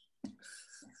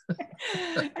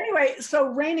 Anyway, so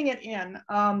reining it in.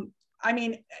 I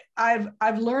mean,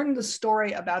 I've learned the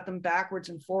story about them backwards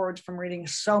and forwards from reading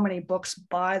so many books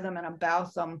by them and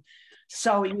about them.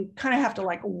 So you kind of have to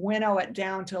like winnow it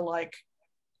down to like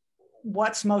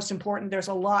what's most important. There's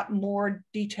a lot more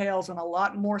details and a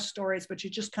lot more stories, but you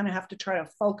just kind of have to try to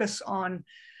focus on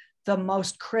the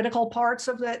most critical parts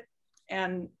of it.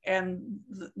 And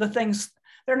the things,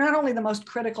 they're not only the most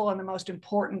critical and the most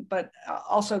important, but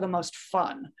also the most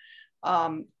fun.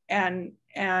 And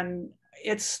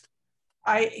it's,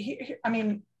 I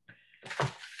mean,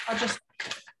 I'll just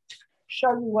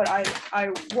show you what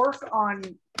I work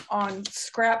on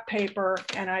scrap paper,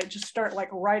 and I just start like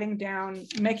writing down,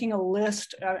 making a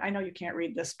list. I know you can't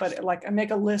read this, but like I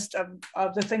make a list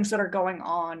of the things that are going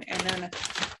on. And then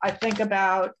I think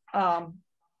about,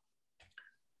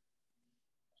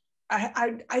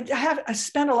 I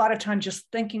spend a lot of time just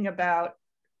thinking about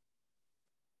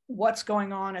what's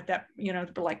going on at that, you know,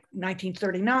 like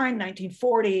 1939,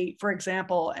 1940, for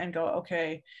example, and go,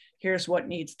 okay, here's what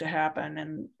needs to happen,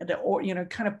 and you know,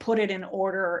 kind of put it in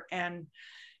order. And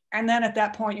then at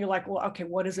that point, you're like, well, okay,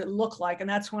 what does it look like? And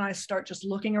that's when I start just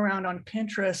looking around on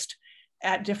Pinterest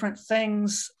at different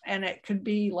things. And it could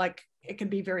be like, it could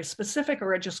be very specific,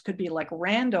 or it just could be like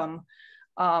random.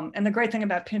 And the great thing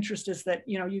about Pinterest is that,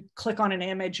 you know, you click on an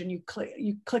image and you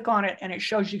click on it and it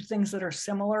shows you things that are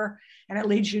similar, and it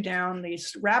leads you down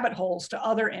these rabbit holes to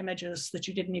other images that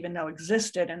you didn't even know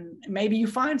existed. And maybe you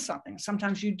find something,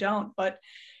 sometimes you don't, but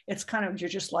it's kind of, you're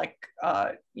just like,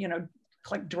 you know,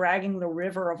 like dragging the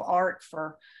river of art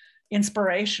for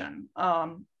inspiration.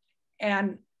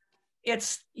 And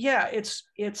it's, yeah, it's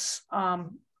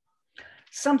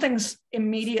some things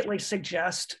immediately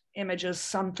suggest images,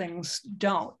 some things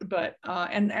don't, but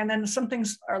and then some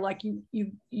things are like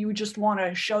you just want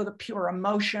to show the pure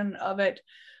emotion of it.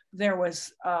 There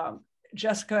was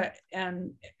Jessica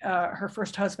and her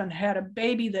first husband had a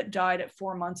baby that died at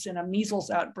 4 months in a measles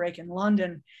outbreak in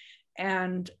London,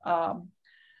 and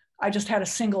I just had a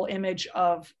single image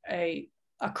of a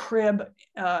crib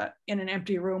in an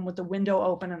empty room with the window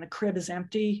open and the crib is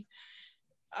empty,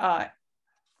 and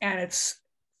it's,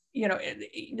 you know,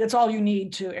 it's all you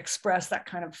need to express that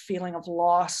kind of feeling of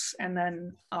loss. And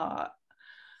then,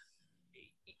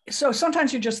 so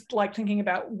sometimes you're just like thinking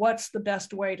about what's the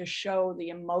best way to show the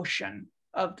emotion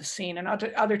of the scene. And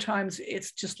other times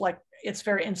it's just like, it's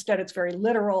very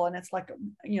literal, and it's like,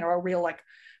 you know, a real like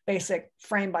basic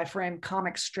frame by frame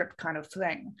comic strip kind of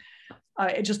thing.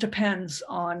 It just depends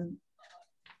on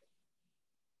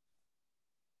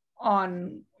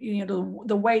you know,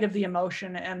 the weight of the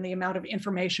emotion and the amount of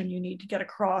information you need to get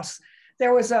across.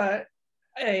 There was a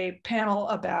panel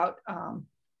about,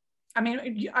 I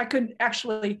mean, I could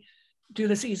actually do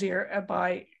this easier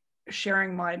by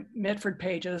sharing my Mitford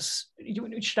pages.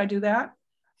 Should I do that?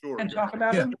 Sure. And talk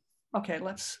about them? Okay,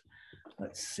 let's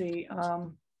see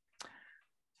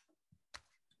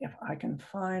if I can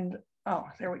find, oh,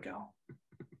 there we go.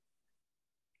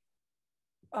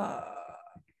 Oh,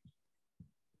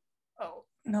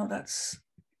 no, that's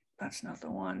not the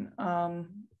one.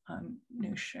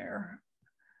 New share.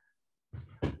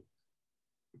 Okay,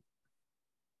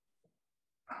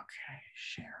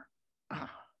 share. All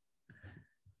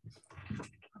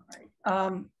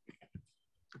right.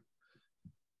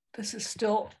 This is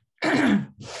still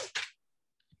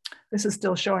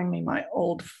showing me my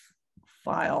old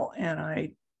file, and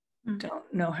I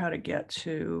don't know how to get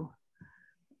to.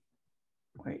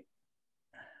 Wait.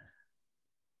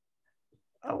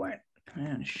 Oh, wait,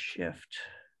 Command Shift.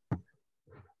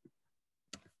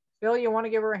 Bill, you want to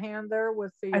give her a hand there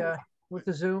with the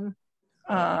Zoom?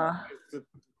 The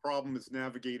problem is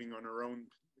navigating on her own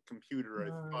computer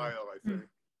file, I think.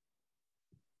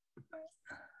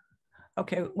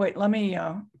 Okay, wait, let me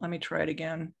try it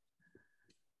again.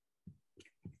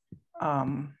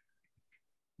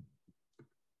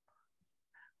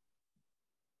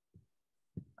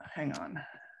 Hang on.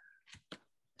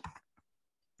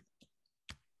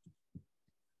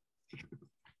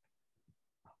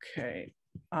 Okay.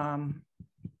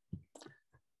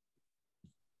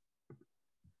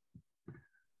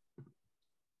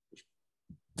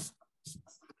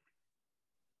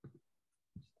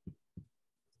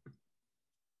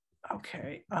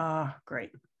 Okay,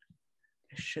 great.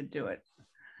 This should do it.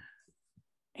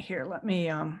 here, let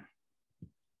me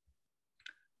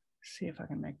see if I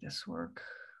can make this work.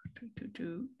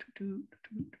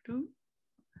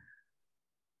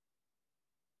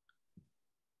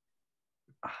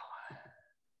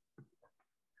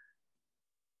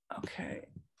 Okay,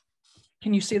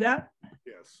 can you see that?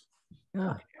 Yes.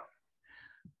 Yeah.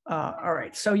 All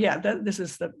right, so yeah, this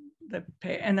is the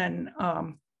pay, and then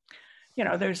you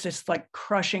know, there's this like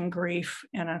crushing grief,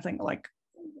 and I think like,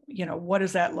 you know, what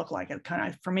does that look like? It kind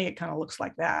of, for me, it kind of looks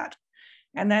like that.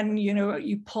 And then, you know,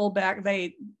 you pull back.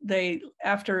 They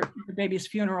after the baby's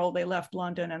funeral, they left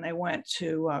London and they went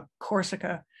to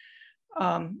Corsica.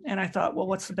 And I thought, well,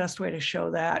 what's the best way to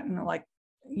show that? And like,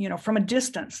 you know, from a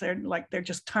distance, they're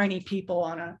just tiny people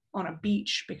on a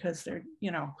beach, because they're,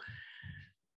 you know,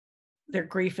 their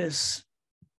grief is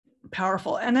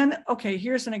powerful. And then, okay,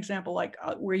 here's an example like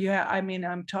where you have, I mean,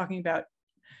 I'm talking about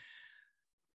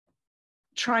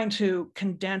trying to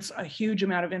condense a huge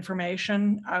amount of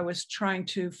information. I was trying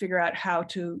to figure out how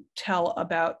to tell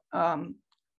about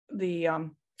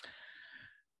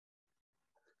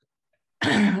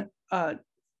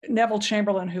Neville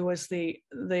Chamberlain, who was the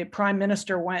prime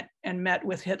minister, went and met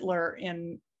with Hitler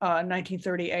in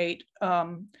 1938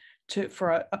 for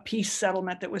a peace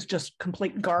settlement that was just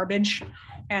complete garbage.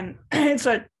 And it's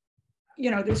a, you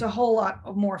know, there's a whole lot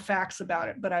of more facts about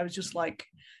it, but I was just like,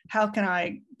 how can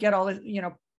I get all this, you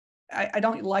know, I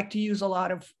don't like to use a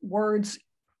lot of words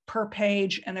per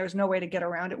page, and there's no way to get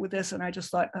around it with this. And I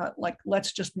just thought, like,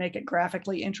 let's just make it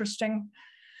graphically interesting.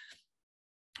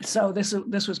 So this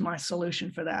was my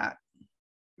solution for that.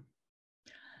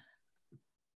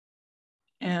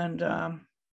 And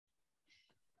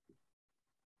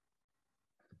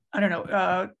I don't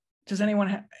know, does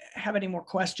anyone have any more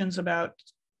questions about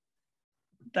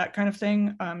that kind of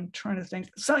thing? I'm trying to think.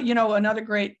 So, you know, another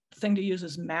great thing to use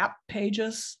is map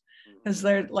pages, because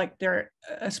they're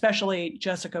especially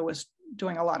Jessica was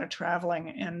doing a lot of traveling,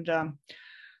 and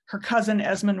her cousin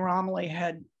Esmond Romilly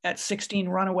had at 16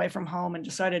 run away from home and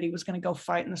decided he was going to go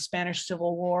fight in the Spanish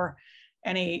Civil War.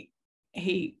 And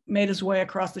he made his way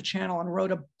across the channel and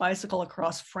rode a bicycle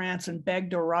across France and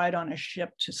begged a ride on a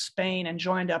ship to Spain, and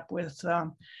joined up with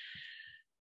the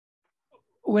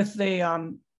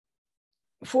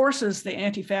forces, the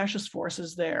anti-fascist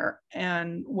forces there,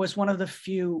 and was one of the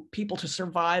few people to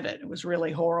survive it. It was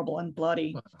really horrible and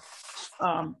bloody.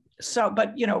 So,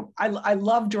 but you know, I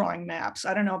love drawing maps.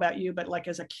 I don't know about you, but like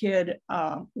as a kid,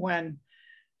 when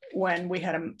we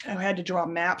had to draw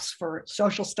maps for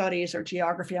social studies or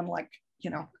geography, I'm like, you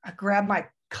know, I grab my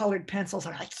colored pencils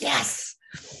and I'm like, yes.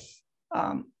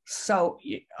 So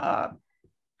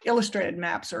illustrated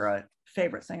maps are a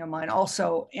favorite thing of mine.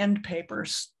 Also, end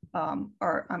papers I'm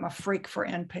a freak for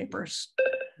end papers.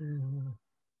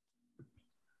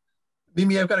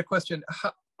 Mimi, I've got a question.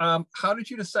 How did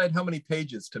you decide how many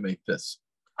pages to make this?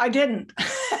 I didn't.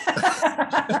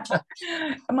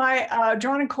 My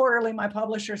Drawn and Quarterly, my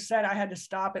publisher said I had to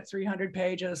stop at 300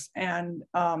 pages. And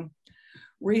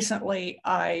recently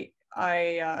I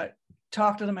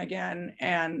talked to them again,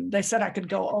 and they said I could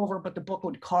go over, but the book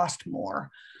would cost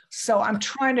more. So I'm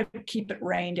trying to keep it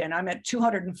reined in. I'm at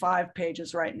 205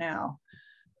 pages right now.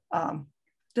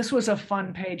 This was a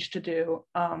fun page to do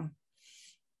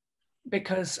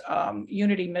because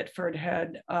Unity Mitford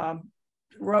had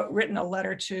written a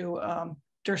letter to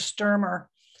Der Stürmer,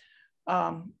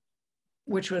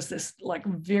 which was this like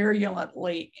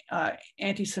virulently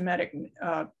anti-Semitic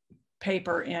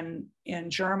paper in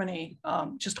Germany,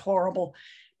 just horrible.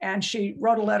 And she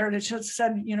wrote a letter that just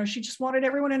said, you know, she just wanted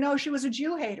everyone to know she was a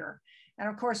Jew hater. And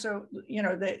of course, so, you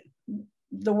know,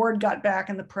 the word got back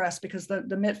in the press because the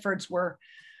Mitfords were,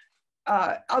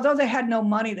 although they had no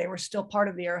money, they were still part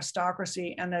of the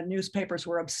aristocracy, and the newspapers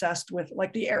were obsessed with,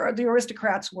 like, the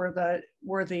aristocrats were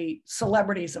the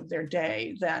celebrities of their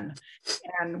day then,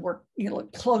 and were, you know,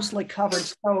 closely covered.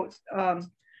 So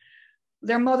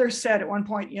their mother said at one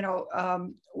point, you know,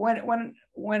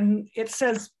 when it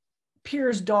says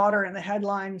Pierre's daughter in the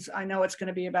headlines, I know it's going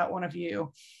to be about one of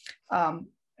you. And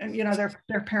you know,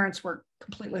 their parents were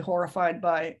completely horrified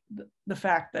by the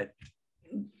fact that,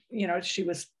 you know, she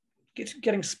was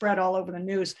getting spread all over the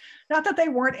news. Not that they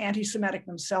weren't anti-Semitic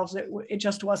themselves, it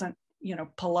just wasn't, you know,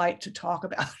 polite to talk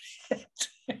about it.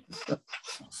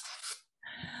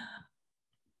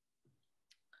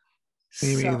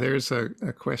 Amy, So, there's a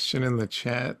question in the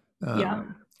chat yeah.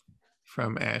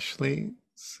 from Ashley.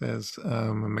 Says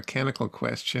a mechanical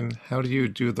question: how do you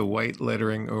do the white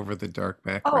lettering over the dark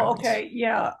backgrounds? Oh, okay,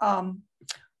 yeah.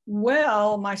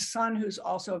 Well, my son, who's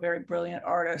also a very brilliant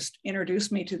artist,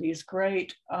 introduced me to these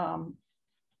great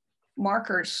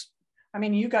markers. I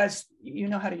mean, you guys, you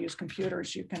know how to use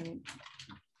computers. You can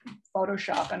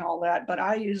Photoshop and all that, but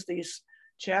I use these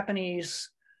Japanese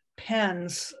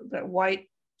pens, that white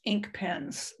ink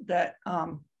pens that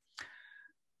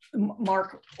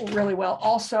mark really well.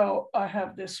 Also, I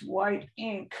have this white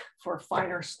ink for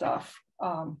finer stuff.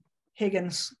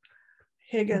 Higgins,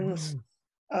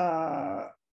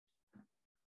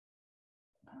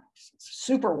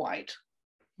 super white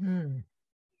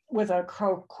with a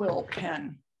crow quill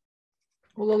pen.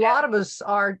 Well, a lot of us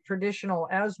are traditional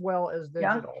as well as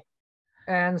digital.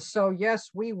 And so, yes,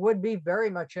 we would be very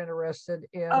much interested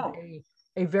in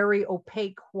a very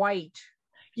opaque white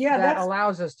that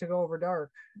allows us to go over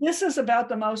dark. This is about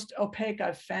the most opaque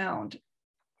I've found.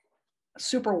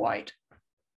 Super white.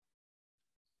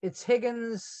 It's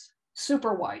Higgins.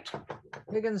 Super white.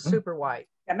 Higgins super white.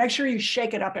 Yeah, make sure you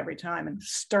shake it up every time and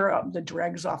stir up the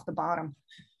dregs off the bottom.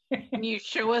 Can you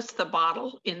show us the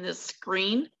bottle in this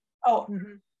screen? Oh,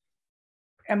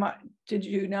 did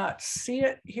you not see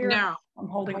it here? No. I'm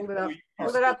holding it up.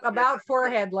 Hold it up about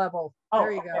forehead level.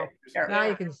 There you go. There. Now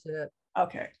you can see it.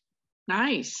 Okay.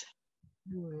 Nice.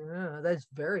 Yeah, that's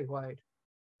very white.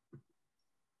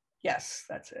 Yes,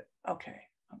 that's it. Okay.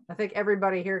 I think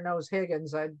everybody here knows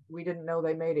Higgins. We didn't know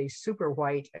they made a super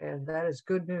white, and that is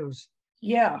good news.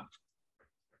 Yeah.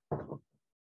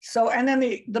 So, and then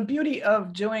the beauty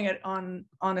of doing it on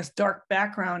this dark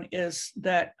background is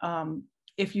that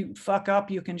if you fuck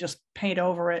up, you can just paint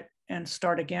over it and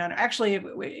start again. Actually,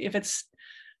 if it's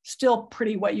still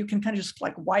pretty wet, you can kind of just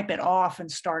like wipe it off and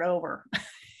start over.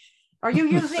 Are you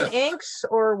using inks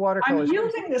or watercolors? I'm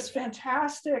using this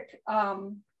fantastic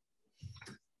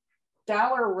Daler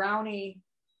Rowney.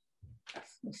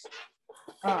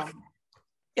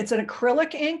 It's an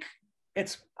acrylic ink.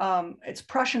 It's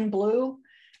Prussian blue,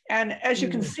 and as you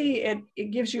can see,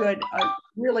 it gives you a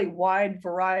really wide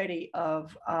variety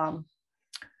of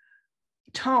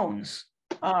tones.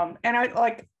 And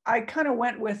I kind of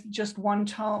went with just one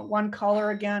tone, one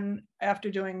color again after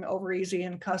doing Over Easy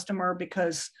and Customer,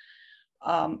 because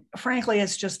frankly,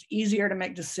 it's just easier to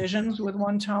make decisions with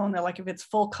one tone. They're like, if it's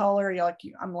full color,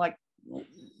 I'm like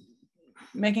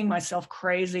making myself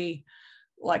crazy,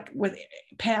 like with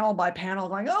panel by panel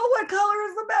going, oh, what color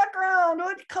is the background?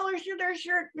 What color should their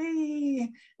shirt be?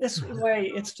 This way,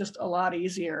 it's just a lot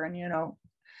easier. And,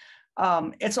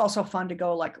 it's also fun to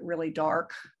go like really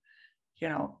dark,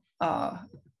 Yeah,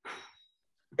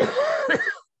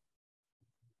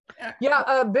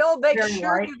 Bill, make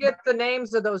sure you get the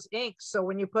names of those inks, so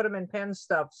when you put them in pen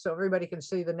stuff, so everybody can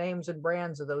see the names and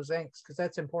brands of those inks, because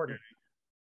that's important.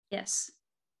 Yes.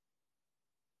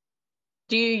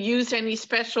 Do you use any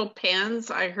special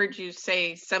pens? I heard you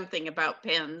say something about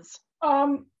pens.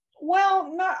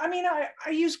 Well,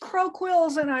 I use crow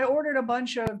quills, and I ordered a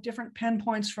bunch of different pen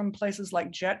points from places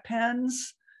like Jet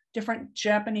Pens, different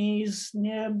Japanese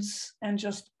nibs, and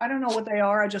just, I don't know what they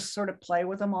are. I just sort of play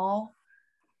with them all.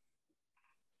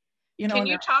 Can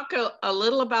you talk a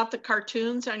little about the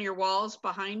cartoons on your walls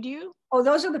behind you? Oh,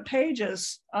 those are the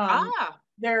pages.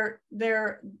 They're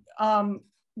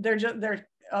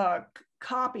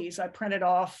copies I printed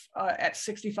off at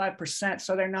 65%.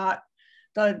 So they're not,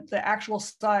 the actual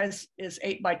size is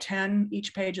 8 by 10.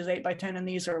 Each page is 8 by 10, and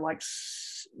these are like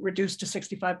reduced to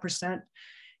 65%.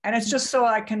 And it's just so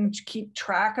I can keep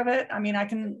track of it. I mean, I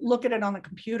can look at it on the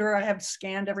computer. I have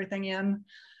scanned everything in,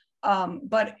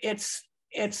 but it's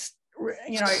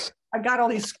I got all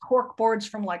these cork boards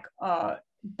from like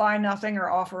Buy Nothing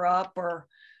or Offer Up or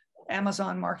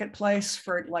Amazon Marketplace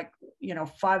for like,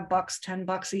 $5,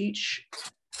 $10 each.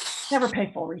 Never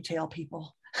pay full retail,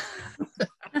 people.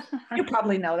 You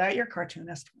probably know that. You're a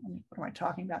cartoonist. What am I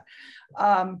talking about?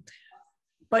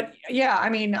 But yeah, I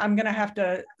mean, I'm going to have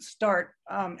to start.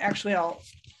 Actually,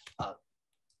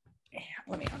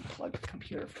 let me unplug the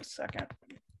computer for a second.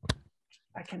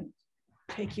 I can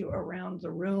take you around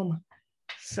the room.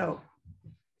 So,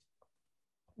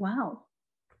 wow.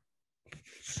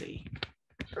 Let's see.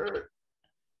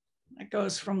 It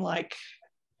goes from like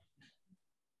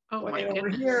way over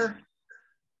here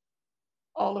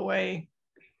all the way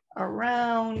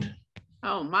around.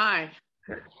 Oh my.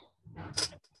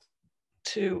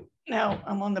 To now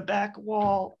I'm on the back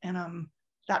wall and I'm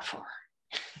that far.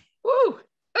 Woo!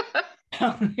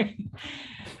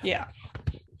 Yeah,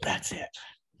 that's it.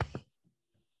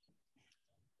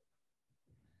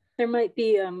 There might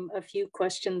be a few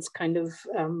questions kind of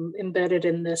embedded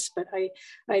in this, but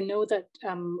I know that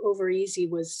Over Easy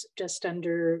was just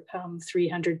under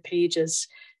 300 pages.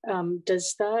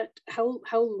 Does that, how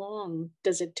long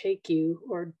does it take you,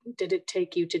 or did it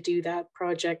take you to do that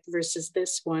project versus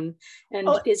this one? And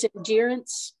is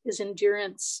endurance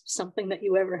something that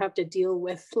you ever have to deal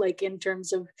with, like in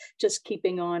terms of just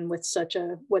keeping on with such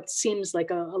a, what seems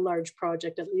like a large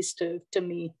project, at least to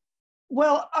me?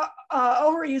 Well,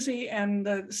 Over Easy and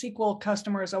the sequel,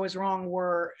 Customer is Always Wrong,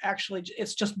 were actually,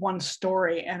 it's just one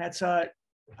story, and it's a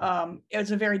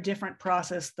very different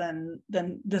process than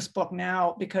this book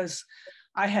now, because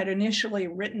I had initially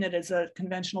written it as a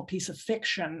conventional piece of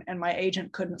fiction and my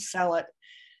agent couldn't sell it.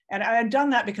 And I had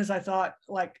done that because I thought,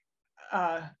 like,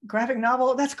 graphic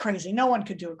novel, that's crazy. No one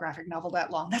could do a graphic novel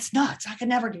that long. That's nuts. I could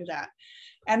never do that.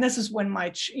 And this is when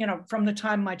my, from the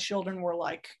time my children were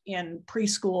like in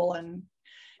preschool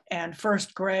and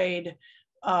first grade,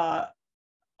 up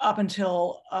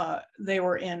until they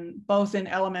were both in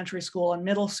elementary school and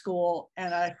middle school.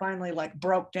 And I finally like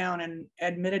broke down and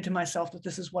admitted to myself that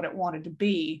this is what it wanted to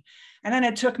be. And then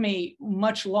it took me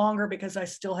much longer because I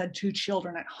still had 2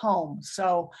 children at home.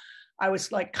 So I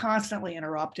was like constantly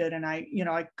interrupted, and I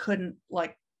couldn't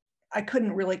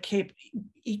really keep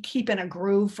in a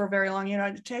groove for very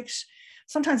long.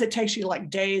 Sometimes it takes you like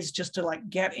days just to like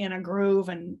get in a groove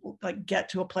and like get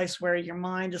to a place where your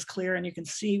mind is clear and you can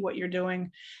see what you're doing.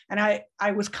 And I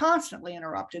was constantly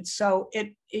interrupted. So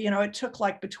it took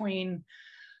like between,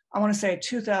 I want to say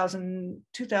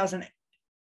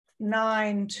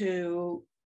 2009 to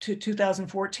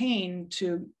 2014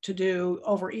 to do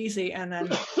Over Easy. And then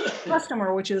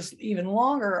Customer, which is even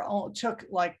longer, took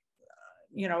like,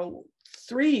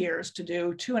 3 years to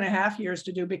do, 2.5 years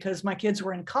to do, because my kids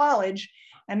were in college.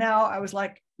 And now I was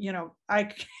like,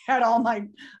 I had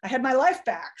my life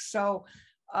back. So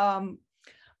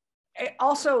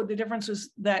also the difference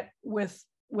is that with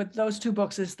those 2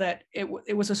 books is that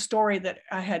it was a story that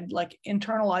I had like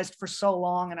internalized for so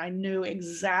long, and I knew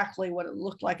exactly what it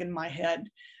looked like in my head.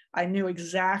 I knew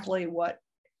exactly what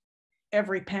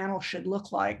every panel should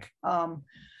look like.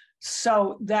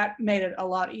 So that made it a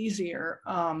lot easier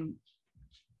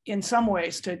in some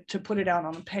ways to put it out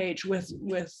on the page. With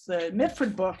the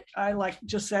Mitford book, I like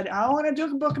just said, I want to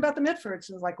do a book about the Mitfords.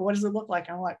 It's like, what does it look like?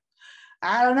 I'm like,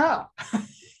 I don't know.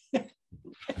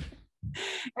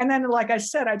 And then, like I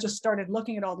said, I just started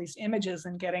looking at all these images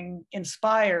and getting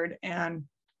inspired, and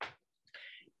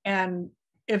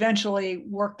eventually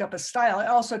worked up a style. It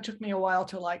also took me a while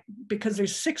to like, because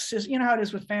there's 6, you know how it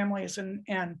is with families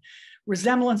and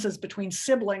resemblances between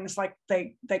siblings, like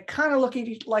they kind of look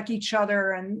like each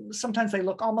other, and sometimes they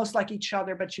look almost like each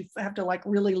other, but you have to like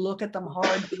really look at them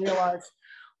hard to realize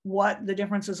what the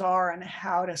differences are and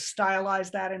how to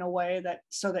stylize that in a way that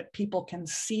so that people can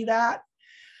see that.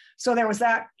 So there was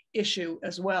that issue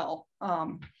as well,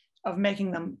 of making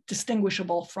them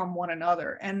distinguishable from one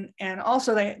another. And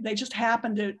also they just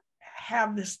happen to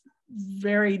have this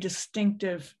very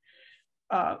distinctive,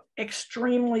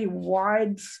 extremely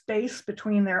wide space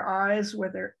between their eyes, where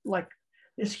they're like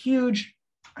this huge,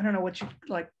 I don't know what you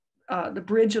like, the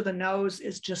bridge of the nose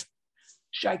is just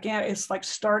gigantic. It's like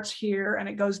starts here and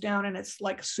it goes down and it's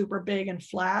like super big and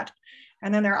flat.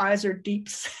 And then their eyes are deep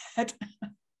set.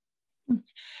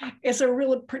 It's a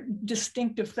really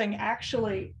distinctive thing.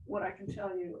 Actually, what I can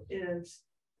tell you is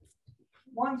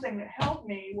one thing that helped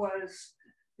me was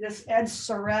this Ed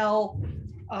Sorel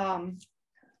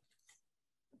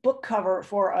book cover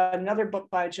for another book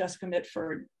by Jessica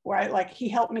Mitford, where he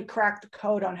helped me crack the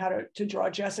code on how to draw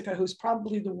Jessica, who's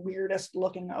probably the weirdest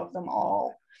looking of them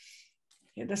all.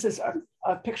 Yeah, this is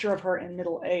a picture of her in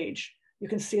middle age. You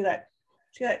can see that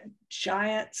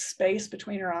giant space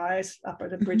between her eyes up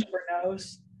at the bridge of her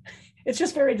nose. It's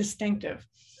just very distinctive.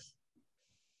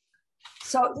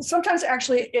 So sometimes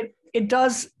actually it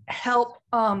does help,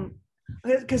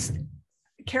 because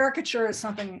caricature is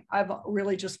something I've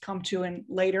really just come to in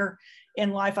later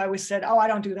in life. I always said, oh, I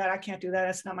don't do that. I can't do that.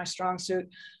 That's not my strong suit.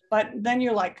 But then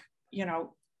you're like,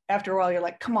 after a while, you're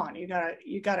like, come on, you gotta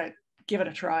give it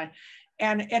a try.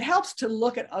 And it helps to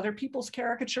look at other people's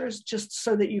caricatures just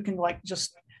so that you can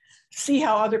just see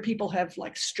how other people have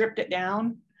stripped it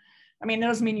down. I mean, it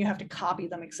doesn't mean you have to copy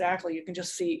them exactly. You can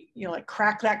just see,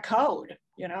 crack that code,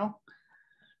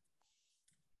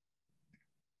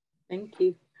 Thank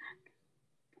you.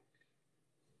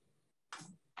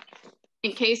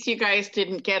 In case you guys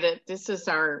didn't get it, this is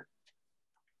our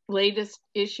latest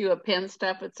issue of Pen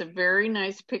Stuff. It's a very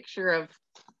nice picture of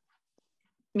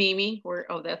Mimi.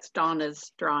 That's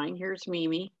Donna's drawing. Here's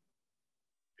Mimi.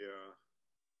 Yeah.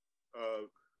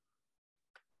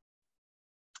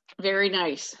 Very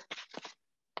nice.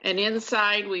 And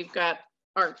inside we've got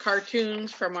our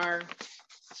cartoons from our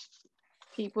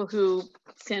people who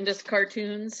send us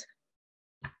cartoons.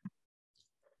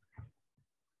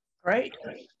 Great.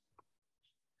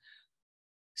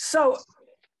 So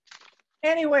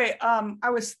anyway, I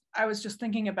was just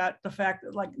thinking about the fact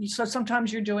that, like, so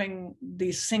sometimes you're doing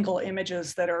these single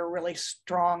images that are really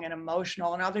strong and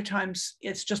emotional, and other times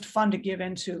it's just fun to give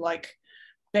into like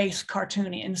base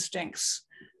cartoon instincts,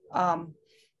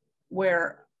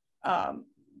 where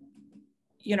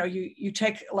you know, you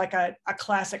take like a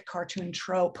classic cartoon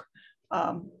trope.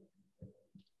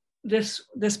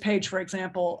 This page, for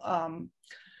example,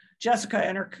 Jessica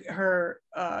and her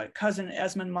cousin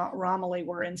Esmond Romilly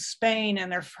were in Spain,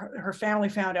 and her family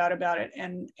found out about it,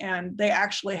 and they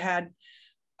actually had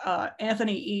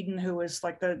Anthony Eden, who was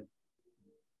like the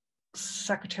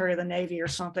Secretary of the Navy or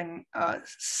something,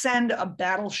 send a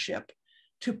battleship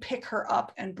to pick her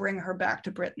up and bring her back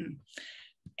to Britain.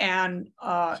 And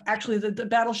actually the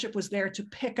battleship was there to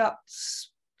pick up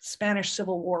Spanish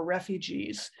Civil War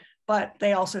refugees, but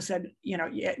they also said, you know,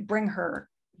 yeah, bring her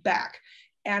back.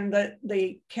 And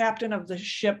the captain of the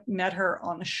ship met her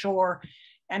on the shore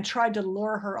and tried to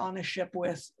lure her on the ship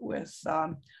with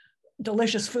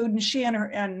delicious food. And she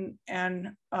and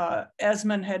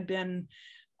Esmond had been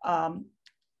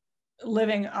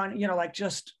living on, you know, like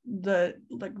just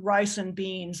like rice and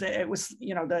beans. It was,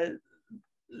 you know,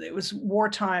 it was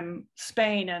wartime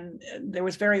Spain, and there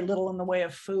was very little in the way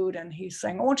of food. And he's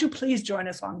saying, "Oh, won't you please join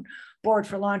us on board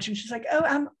for lunch?" And she's like,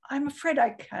 "Oh, I'm afraid I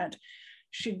can't."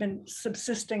 She'd been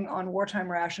subsisting on wartime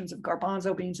rations of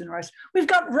garbanzo beans and rice. "We've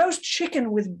got roast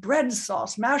chicken with bread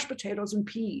sauce, mashed potatoes and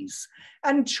peas,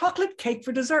 and chocolate cake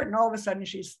for dessert." And all of a sudden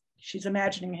she's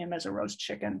imagining him as a roast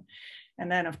chicken.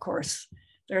 And then of course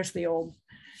there's the old,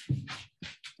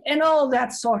 and all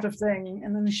that sort of thing.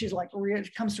 And then she's like,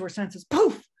 comes to her senses,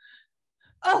 poof!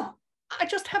 "Oh, I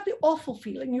just have the awful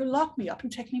feeling you lock me up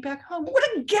and take me back home. What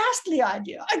a ghastly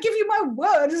idea. I give you my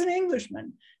word as an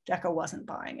Englishman." Decca wasn't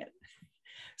buying it.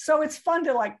 So it's fun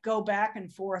to like go back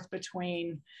and forth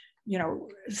between, you know,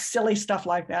 silly stuff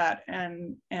like that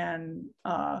and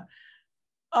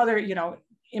other, you know,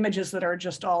 images that are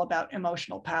just all about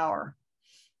emotional power.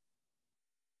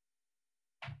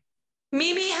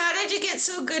 Mimi, how did you get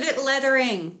so good at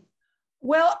lettering?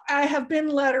 Well, I have been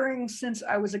lettering since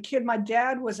I was a kid. My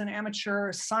dad was an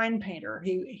amateur sign painter.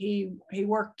 He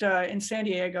worked in San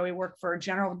Diego. He worked for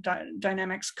General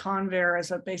Dynamics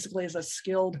Convair basically as a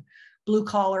skilled blue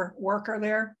collar worker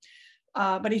there.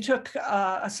 But he took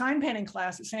a sign painting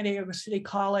class at San Diego City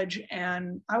College,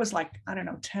 and I was like, I don't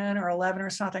know, 10 or 11 or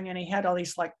something. And he had all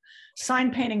these like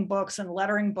sign painting books and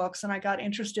lettering books, and I got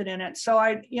interested in it. So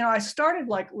I started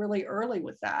like really early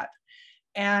with that.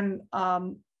 And I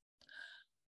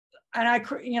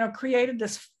created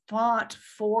this font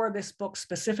for this book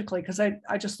specifically because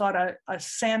I just thought a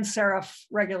sans serif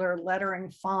regular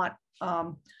lettering font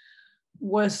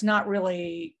was not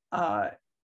really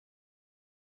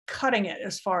cutting it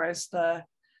as far as the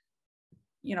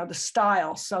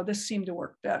style. So this seemed to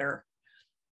work better.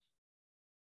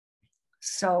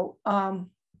 So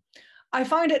I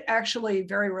find it actually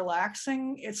very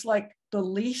relaxing. It's like the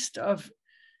least of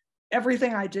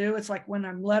everything I do. It's like when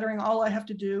I'm lettering, all I have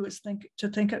to do is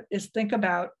think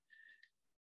about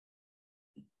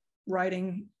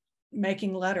writing,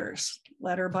 making letters,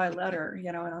 letter by letter,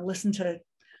 you know, and I listen to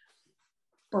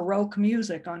Baroque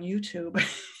music on YouTube.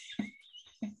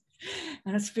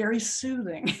 And it's very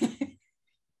soothing.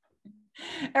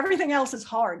 Everything else is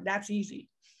hard. That's easy.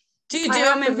 Do you do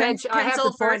them in pencil I have to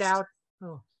point first? out.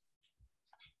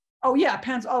 Oh yeah,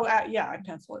 pencil. Oh yeah, I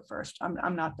pencil it first.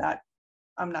 I'm not that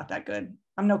good.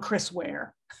 I'm no Chris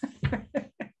Ware. I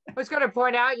was going to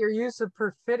point out your use of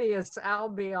perfidious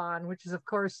Albion, which is of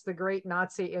course the great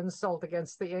Nazi insult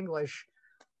against the English,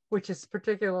 which is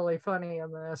particularly funny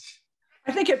in this.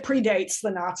 I think it predates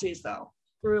the Nazis though.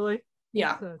 Really?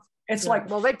 Yeah. It's like,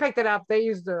 well, they picked it up. They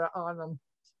used it on them.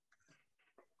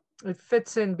 It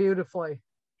fits in beautifully.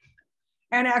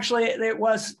 And actually, it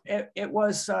was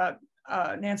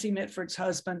Nancy Mitford's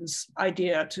husband's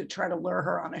idea to try to lure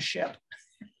her on a ship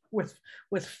with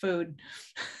food.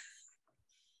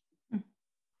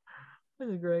 This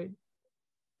is great.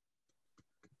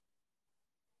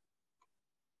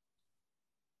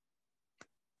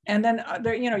 And then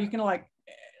there, you know, you can like,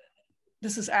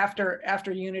 this is after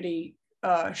Unity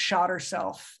shot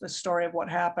herself, the story of what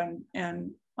happened,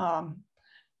 and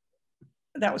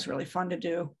that was really fun to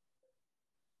do.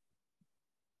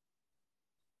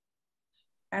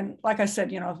 and like I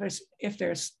said,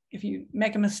 if you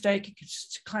make a mistake, you can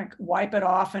just kind of wipe it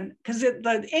off, and because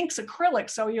the ink's acrylic,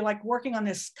 so you're like working on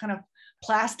this kind of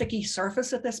plasticky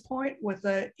surface at this point with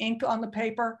the ink on the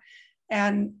paper,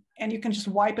 and you can just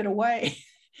wipe it away.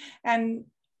 And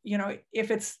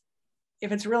if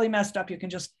it's really messed up, you can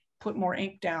just put more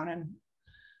ink down and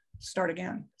start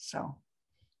again. So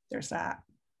there's that.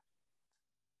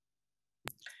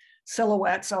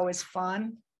 Silhouette's always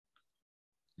fun.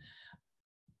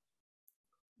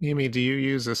 Mimi, do you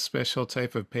use a special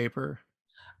type of paper?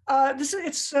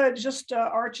 It's just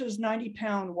Arch's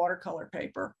 90-pound watercolor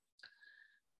paper.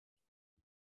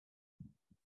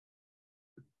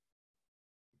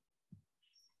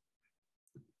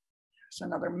 There's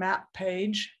another map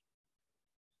page.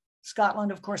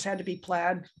 Scotland, of course, had to be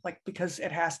plaid, because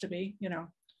it has to be,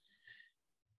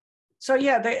 So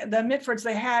yeah, the Mitfords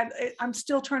they had. I'm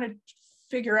still trying to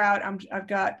figure out.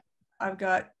 I've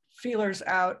got feelers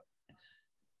out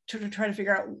to try to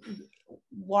figure out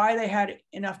why they had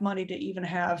enough money to even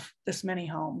have this many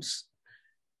homes,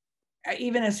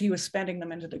 even as he was spending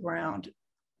them into the ground.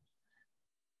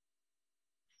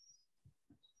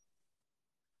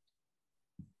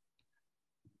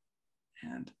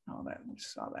 And we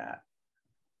saw that.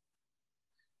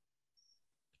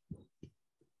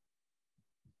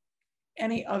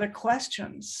 Any other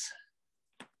questions?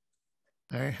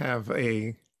 I have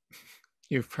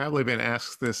you've probably been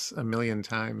asked this a million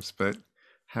times, but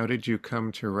how did you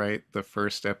come to write the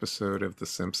first episode of The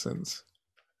Simpsons?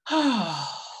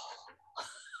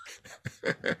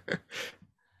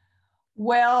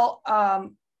 Well,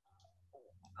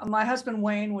 my husband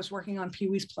Wayne was working on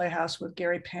Pee-wee's Playhouse with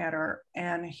Gary Panter,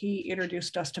 and he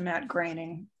introduced us to Matt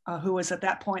Groening, who was at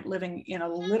that point living in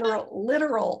a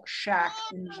literal shack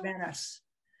in Venice,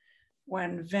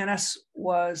 when Venice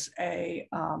was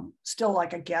still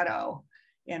like a ghetto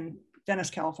in Venice,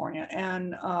 California.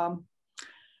 And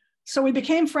so we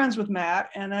became friends with Matt,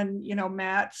 and then,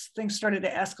 things started to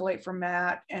escalate for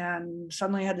Matt, and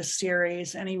suddenly had this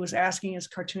series, and he was asking his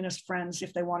cartoonist friends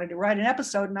if they wanted to write an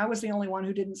episode, and I was the only one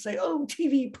who didn't say, "Oh,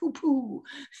 TV, poo-poo."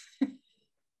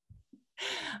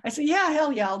 I said, "Yeah,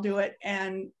 hell yeah, I'll do it."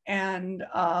 And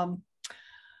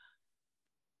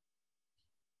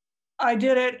I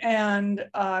did it, and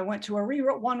I went to a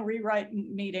rewrite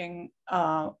meeting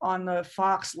on the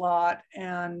Fox lot,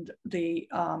 and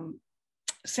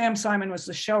Sam Simon was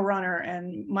the showrunner,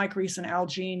 and Mike Reese and Al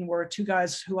Jean were two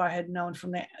guys who I had known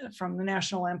from the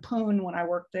National Lampoon when I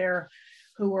worked there,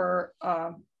 who were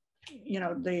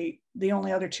the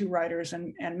only other two writers,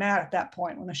 and Matt at that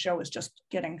point when the show was just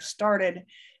getting started.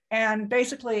 And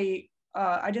basically,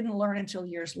 I didn't learn until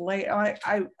years later.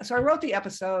 So I wrote the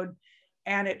episode,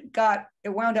 and it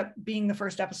wound up being the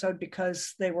first episode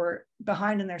because they were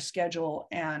behind in their schedule,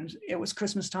 and it was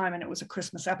Christmas time, and it was a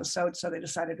Christmas episode, so they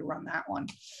decided to run that one.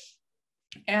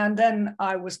 And then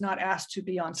I was not asked to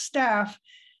be on staff,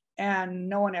 and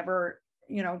no one ever,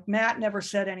 Matt never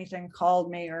said anything,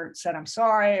 called me or said I'm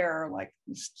sorry, or like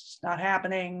it's not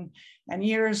happening. And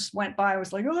years went by. I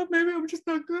was like, oh, maybe I'm just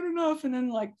not good enough. And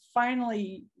then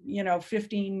finally,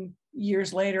 15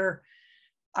 years later,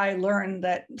 I learned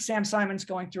that Sam Simon's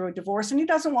going through a divorce, and he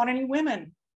doesn't want any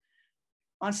women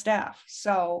on staff.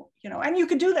 So, and you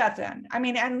could do that then. I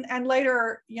mean, and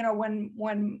later,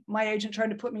 when my agent tried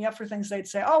to put me up for things, they'd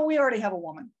say, oh, we already have a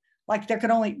woman. Like there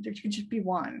could just be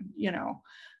one,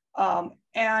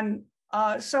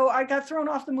 so I got thrown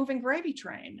off the moving gravy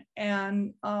train.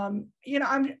 And,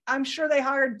 I'm sure they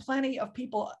hired plenty of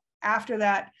people after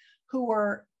that who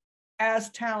were as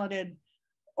talented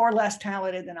or less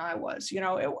talented than I was.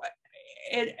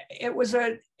 It was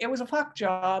a fuck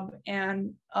job,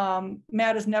 and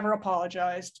Matt has never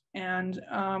apologized. And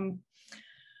my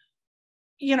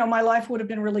life would have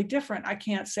been really different. I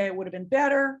can't say it would have been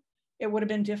better. It would have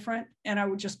been different, and I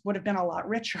would have been a lot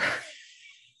richer.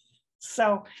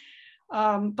 So,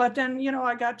 but then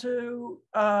I got to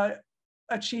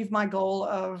achieve my goal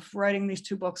of writing these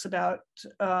two books about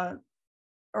a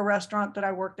restaurant that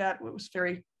I worked at. It was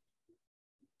very,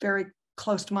 very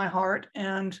close to my heart.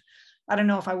 And I don't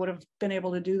know if I would have been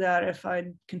able to do that if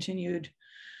I'd continued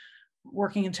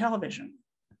working in television.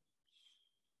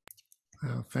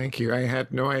 Oh, thank you. I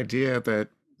had no idea that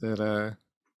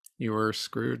you were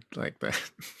screwed like that.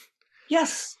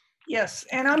 Yes.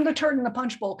 And I'm the turd in the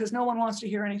punch bowl because no one wants to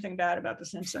hear anything bad about The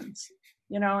Simpsons,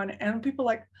 and people are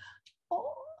like,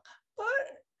 oh,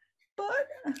 but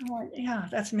I'm like, yeah,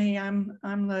 that's me. I'm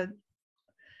the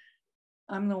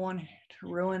one to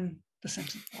ruin The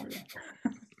Simpsons for you.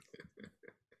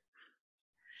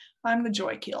 I'm the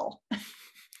joy kill.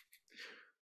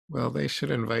 Well, they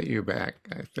should invite you back,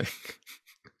 I think.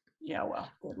 Yeah, well,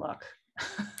 good luck.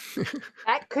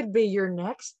 That could be your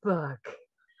next book.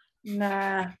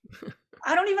 Nah,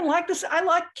 I don't even like this. I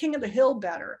like King of the Hill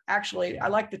better, actually. I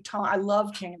like the tone. I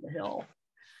love King of the Hill.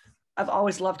 I've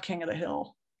always loved King of the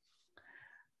Hill.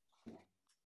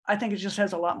 I think it just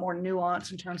has a lot more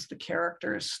nuance in terms of the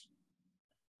characters.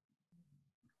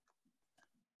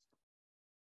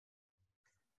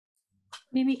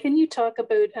 Mimi, can you talk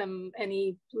about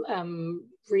any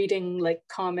reading like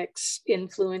comics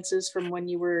influences from when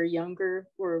you were younger?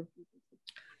 Or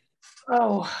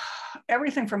oh,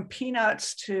 everything from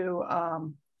Peanuts to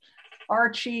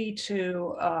Archie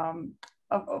to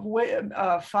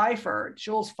Pfeiffer.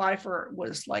 Jules Pfeiffer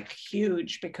was like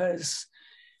huge because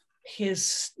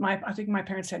I think my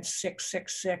parents had Sick, Sick,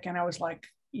 Sick, and I was like,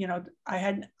 you know, I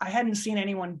hadn't seen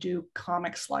anyone do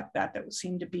comics like that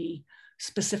seemed to be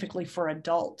specifically for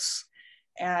adults,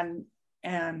 and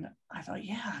I thought,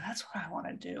 yeah, that's what I want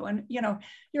to do. And you know,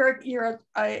 you're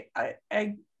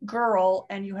a girl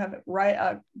and you have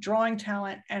a drawing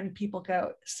talent, and people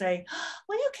say,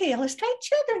 well, you can illustrate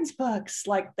children's books.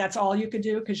 Like that's all you could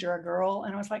do because you're a girl.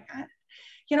 And I was like,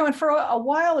 you know, and for a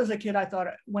while as a kid, I thought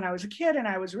when I was a kid and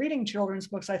I was reading children's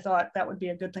books, I thought that would be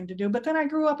a good thing to do. But then I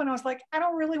grew up and I was like, I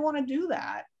don't really want to do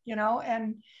that, you know?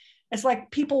 And it's like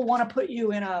people want to put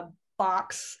you in a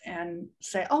box and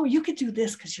say, oh, you could do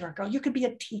this because you're a girl. You could be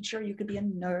a teacher. You could be a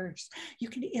nurse. You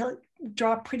could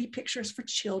draw pretty pictures for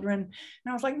children. And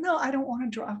I was like, no, I don't want to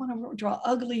draw. I want to draw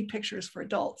ugly pictures for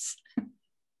adults.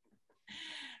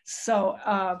 So,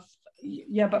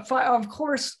 yeah, but of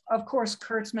course,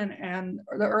 Kurtzman and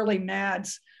the early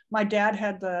Mads. My dad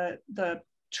had the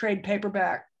trade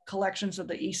paperback collections of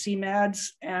the EC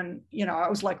Mads, and you know, I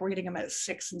was like reading them at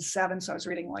 6 and 7, so I was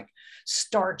reading like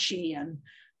Starchy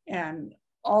and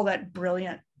all that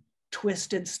brilliant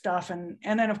twisted stuff, and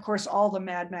then of course all the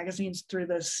Mad magazines through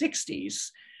the 60s.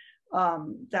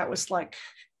 That was like,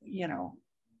 you know,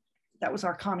 that was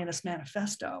our Communist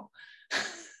Manifesto.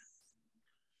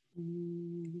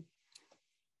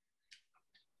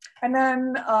 And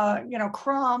then, you know,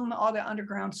 Crumb, all the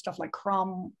underground stuff like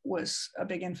Crumb was a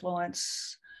big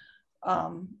influence.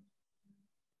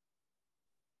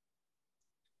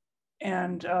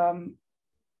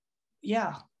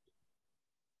 Yeah.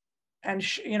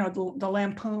 And, you know, the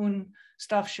Lampoon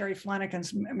stuff, Sherry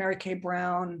Flanagan's Mary Kay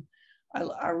Brown.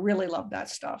 I really love that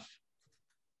stuff.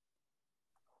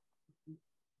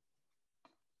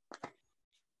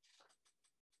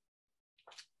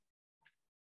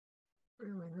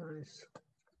 Really nice.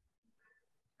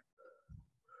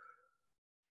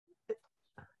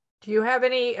 Do you have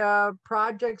any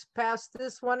projects past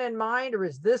this one in mind, or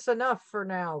is this enough for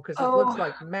now? Because it looks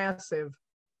like massive.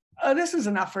 Oh, this is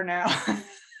enough for now.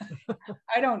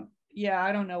 I don't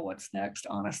know what's next,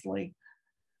 honestly.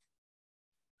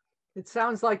 It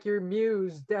sounds like your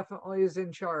muse definitely is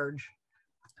in charge.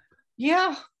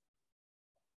 Yeah.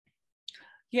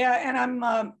 Yeah, and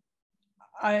I'm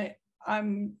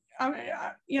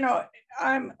you know,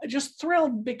 I'm just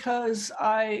thrilled because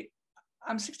I'm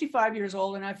 65 years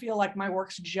old and I feel like my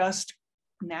work's just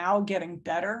now getting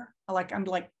better. I'm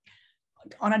like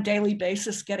on a daily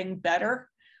basis getting better,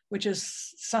 which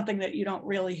is something that you don't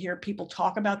really hear people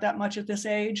talk about that much at this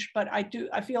age. But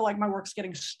I feel like my work's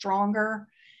getting stronger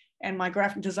and my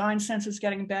graphic design sense is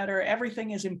getting better. Everything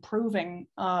is improving.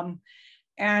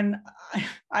 And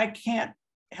I can't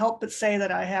help but say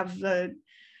that I have the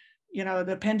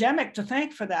pandemic to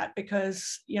thank for that,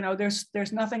 because, you know, there's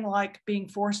nothing like being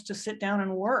forced to sit down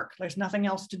and work. There's nothing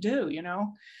else to do, you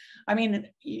know? I mean,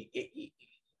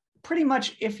 pretty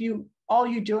much if all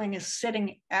you're doing is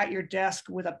sitting at your desk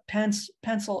with a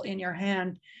pencil in your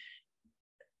hand,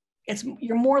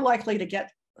 you're more likely to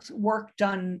get work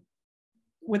done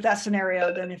with that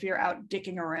scenario than if you're out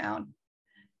dicking around,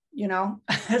 you know?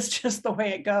 It's just the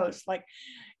way it goes. Like,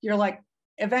 you're like,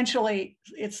 eventually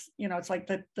it's, you know, it's like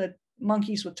the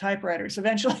monkeys with typewriters.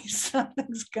 Eventually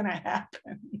something's gonna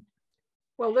happen.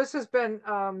 Well, this has been,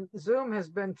 Zoom has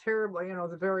been terribly, you know,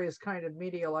 the various kind of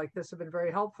media like this have been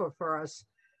very helpful for us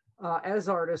as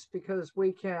artists, because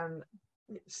we can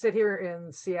sit here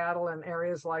in Seattle and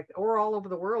areas or all over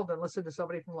the world and listen to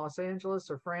somebody from Los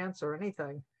Angeles or France or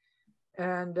anything.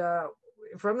 And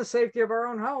from the safety of our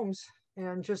own homes,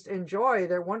 and just enjoy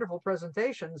their wonderful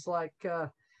presentations, like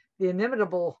the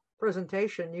inimitable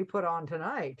presentation you put on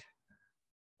tonight.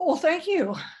 Well, thank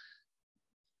you.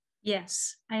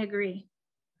 Yes, I agree.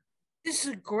 This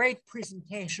is a great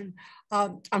presentation.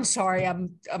 I'm sorry,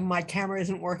 my camera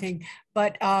isn't working,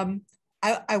 but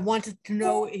I wanted to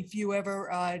know if you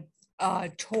ever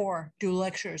do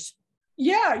lectures.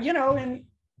 Yeah, you know, in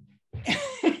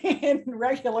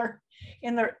regular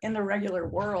in the regular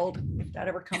world, if that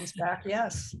ever comes back,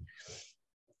 yes.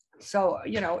 So,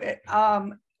 you know,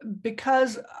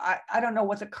 because I don't know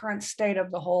what the current state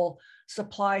of the whole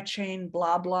supply chain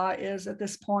blah blah is at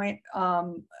this point.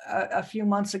 A few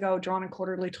months ago, Drawn and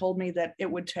Quarterly told me that it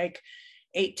would take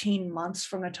 18 months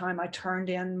from the time I turned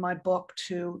in my book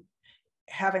to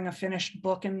having a finished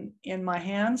book in my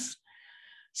hands.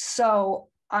 So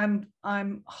I'm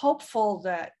hopeful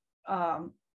that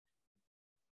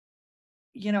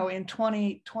you know, in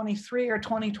 2023 or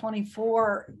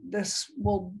 2024,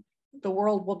 the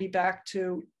world will be back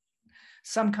to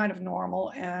some kind of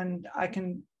normal, and I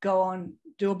can go on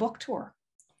do a book tour.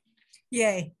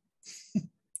 Yay.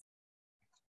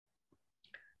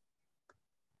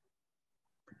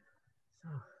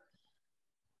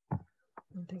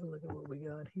 Let's take a look at what we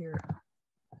got here.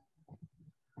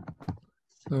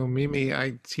 So Mimi,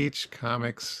 I teach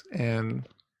comics, and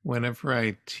whenever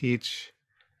I teach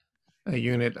a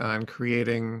unit on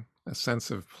creating a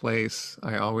sense of place,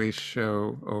 I always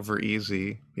show Over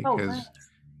Easy because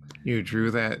you drew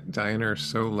that diner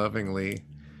so lovingly.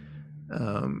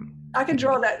 I can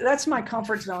draw that. That's my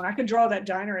comfort zone. I can draw that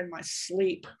diner in my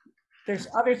sleep. There's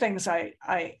other things I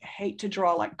hate to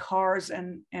draw, like cars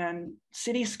and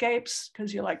cityscapes,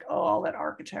 because you're like, oh, all that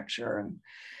architecture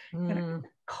and get a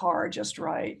car just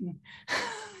right and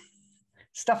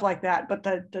stuff like that. But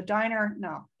the diner,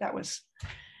 no, that was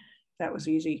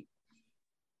easy.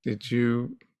 Did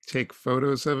you take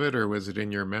photos of it, or was it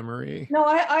in your memory? No,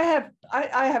 I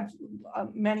have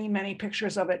many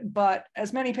pictures of it, but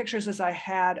as many pictures as I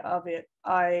had of it,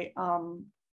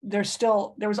 there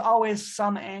was always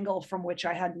some angle from which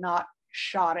I had not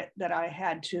shot it that I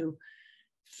had to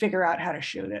figure out how to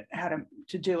shoot it, how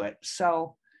to do it.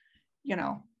 So, you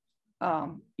know,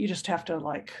 you just have to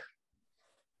like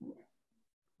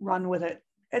run with it.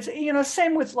 It's, you know,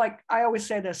 same with, like, I always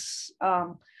say this,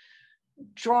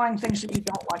 drawing things that you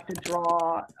don't like to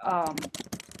draw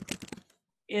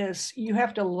is you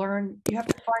have to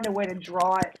find a way to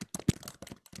draw it.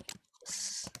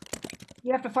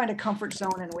 You have to find a comfort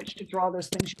zone in which to draw those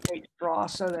things you hate to draw,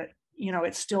 so that, you know,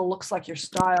 it still looks like your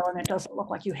style and it doesn't look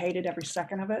like you hated every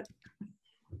second of it.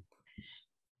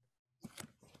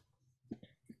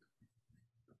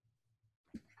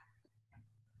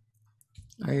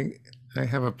 I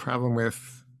have a problem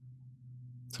with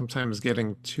sometimes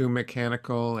getting too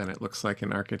mechanical and it looks like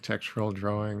an architectural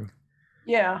drawing.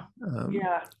 Yeah,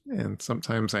 yeah. And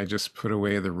sometimes I just put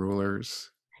away the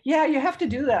rulers. Yeah, you have to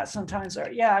do that sometimes.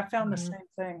 Yeah, I found the same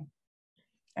thing.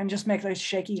 And just make a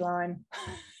shaky line.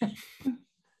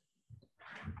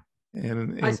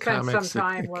 And I spent some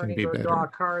time learning to draw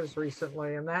cars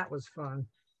recently, and that was fun.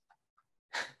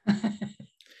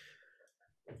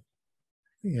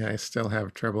 Yeah, I still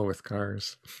have trouble with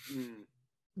cars.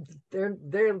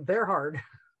 They're hard.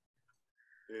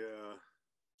 Yeah.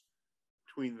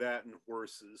 Between that and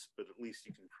horses, but at least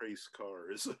you can trace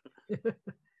cars.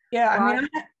 Yeah, I mean,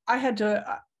 I had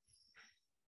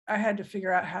to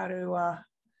figure out how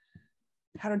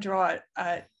to draw it.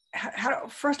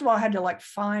 First of all, I had to like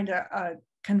find a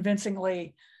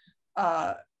convincingly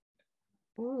a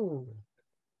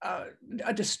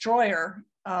destroyer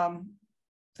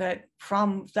that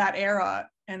from that era,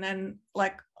 and then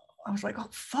like I was like, oh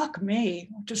fuck me,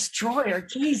 destroyer,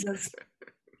 Jesus,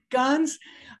 guns.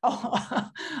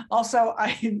 Oh, also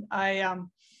I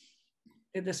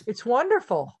did this. It's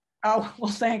wonderful. Oh, well,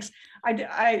 thanks.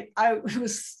 I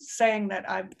was saying that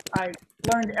I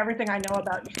learned everything I know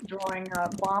about drawing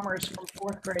bombers from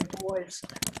 4th grade boys.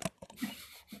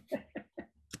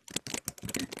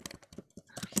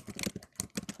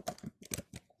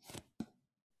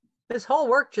 This whole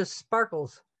work just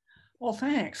sparkles. Well,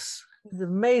 thanks. It's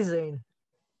amazing.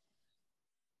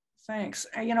 Thanks.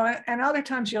 And, you know, and other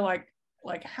times you're like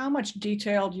how much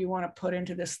detail do you want to put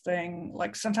into this thing?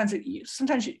 Like sometimes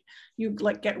you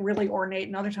like get really ornate,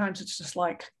 and other times it's just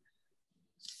like,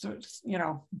 you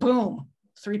know, boom,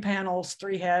 3 panels,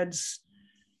 3 heads,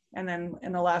 and then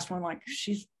in the last one, like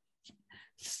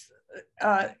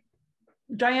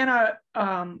Diana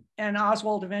and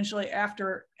Oswald eventually,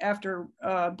 after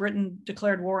Britain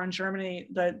declared war on Germany,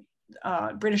 the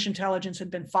British intelligence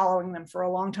had been following them for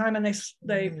a long time, and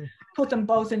they put them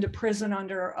both into prison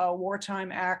under a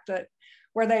wartime act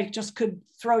where they just could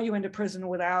throw you into prison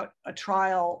without a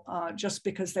trial, just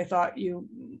because they thought you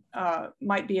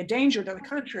might be a danger to the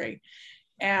country.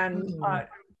 And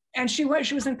she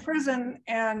was in prison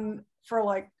and for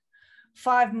like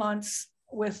 5 months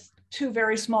with 2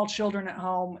 very small children at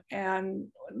home, and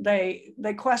they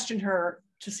questioned her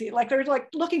to see, like, they're like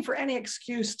looking for any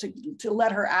excuse to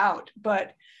let her out,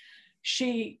 but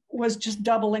she was just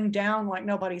doubling down like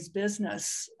nobody's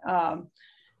business.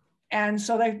 And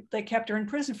so they kept her in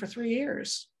prison for 3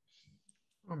 years.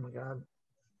 Oh my God.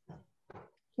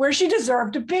 Where she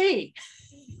deserved to be.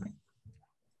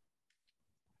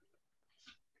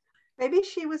 Maybe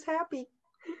she was happy.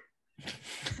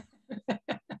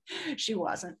 She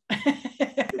wasn't.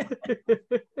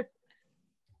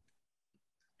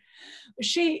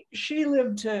 She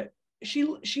lived to,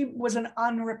 she was an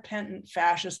unrepentant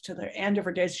fascist to the end of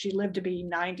her days. She lived to be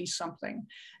 90 something,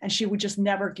 and she would just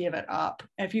never give it up.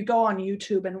 If you go on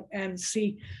YouTube and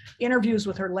see interviews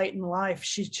with her late in life,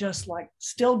 she's just like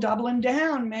still doubling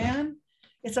down, man.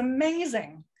 It's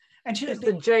amazing. And she's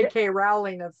the J.K.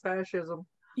 Rowling of fascism.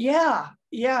 Yeah,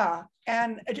 yeah.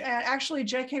 And actually,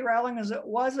 J.K. Rowling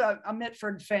was a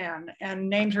Mitford fan and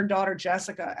named her daughter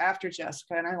Jessica after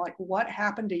Jessica. And I'm like, what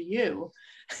happened to you?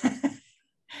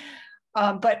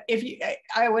 But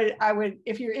I would,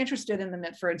 if you're interested in the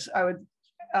Mitfords, I would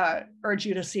urge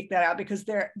you to seek that out, because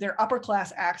their upper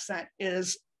class accent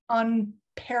is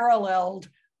unparalleled,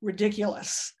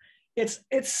 ridiculous. It's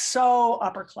so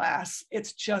upper class.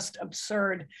 It's just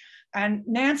absurd. And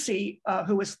Nancy,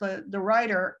 who was the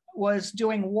writer, was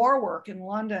doing war work in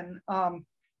London.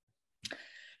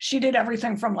 She did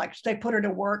everything from, like, they put her to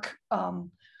work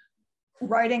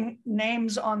writing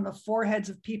names on the foreheads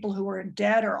of people who were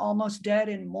dead or almost dead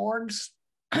in morgues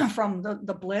from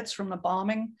the Blitz, from the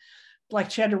bombing.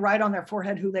 Like, she had to write on their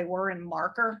forehead who they were in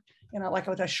marker, like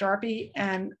with a Sharpie.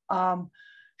 And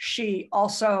she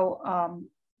also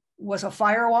was a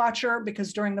fire watcher,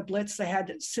 because during the Blitz, they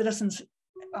had citizens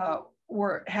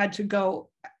had to go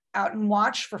out and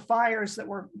watch for fires that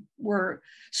were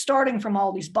starting from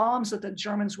all these bombs that the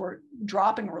Germans were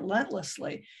dropping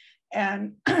relentlessly.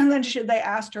 And then they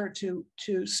asked her to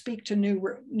speak to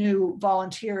new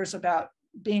volunteers about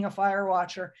being a fire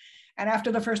watcher. And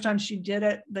after the first time she did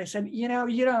it, they said, you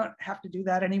don't have to do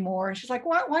that anymore. And she's like,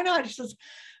 why not? She says,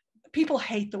 people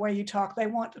hate the way you talk. They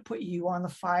want to put you on the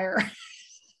fire.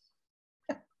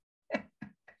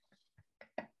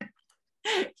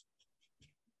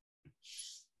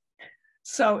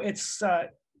 So it's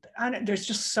there's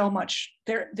just so much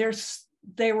there.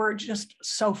 They were just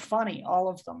so funny, all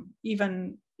of them.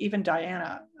 Even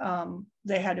Diana.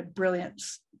 They had a brilliant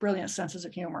senses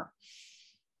of humor.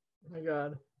 Oh my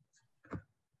God.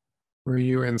 Were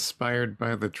you inspired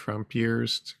by the Trump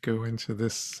years to go into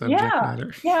this subject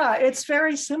matter? Yeah, it's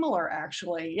very similar,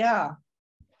 actually. Yeah.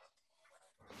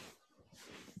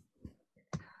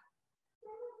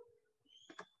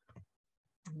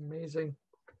 Amazing.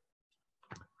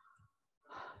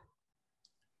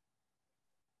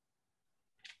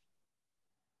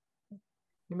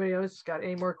 Anybody else got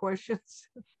any more questions?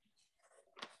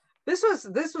 This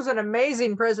was an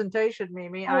amazing presentation,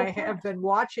 Mimi. Oh, I have been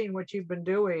watching what you've been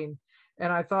doing,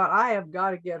 and I thought, I have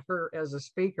got to get her as a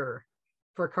speaker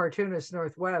for Cartoonists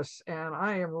Northwest. And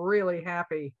I am really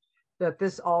happy that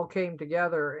this all came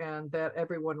together and that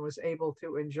everyone was able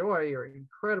to enjoy your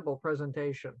incredible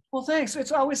presentation. Well, thanks.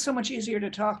 It's always so much easier to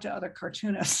talk to other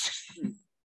cartoonists.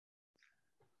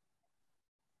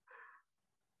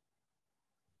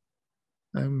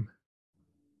 I'm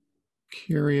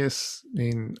curious. I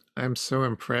mean, I'm so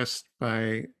impressed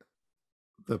by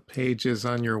the pages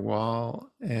on your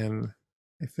wall, and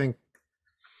I think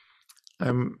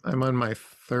I'm on my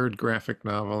third graphic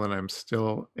novel, and I'm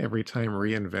still every time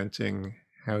reinventing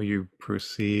how you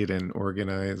proceed and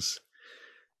organize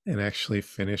and actually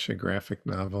finish a graphic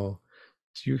novel.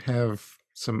 Do you have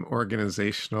some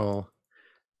organizational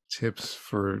tips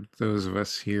for those of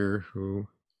us here who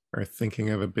are thinking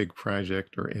of a big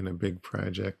project or in a big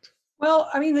project? Well,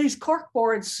 I mean, these cork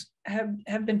boards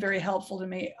have been very helpful to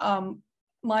me.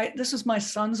 This is my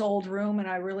son's old room, and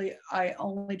I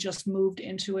only just moved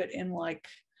into it in like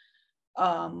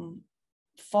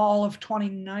fall of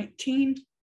 2019.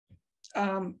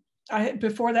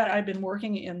 Before that, I'd been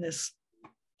working in this.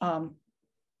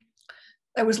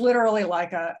 It was literally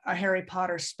like a Harry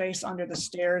Potter space under the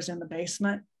stairs in the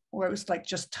basement, where it was like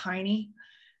just tiny,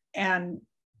 and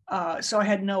so I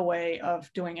had no way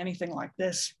of doing anything like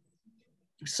this.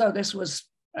 So this was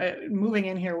moving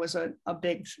in here was a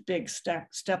big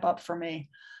step up for me.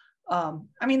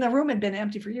 I mean, the room had been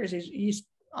empty for years. He's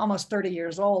almost 30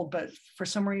 years old, but for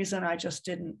some reason I just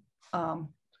didn't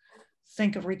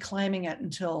think of reclaiming it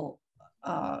until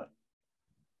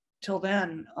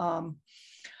then.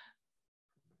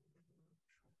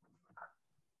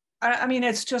 I mean,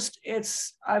 I've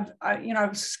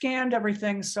scanned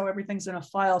everything, so everything's in a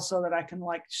file so that I can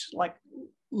like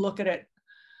look at it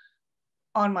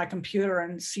on my computer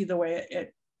and see the way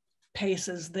it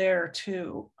paces there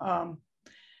too.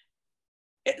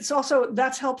 it's also,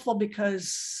 that's helpful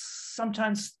because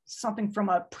sometimes something from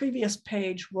a previous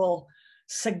page will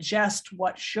suggest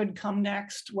what should come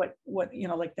next, what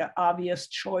like the obvious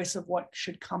choice of what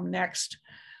should come next.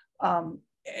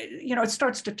 It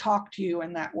starts to talk to you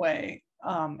in that way,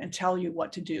 and tell you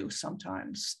what to do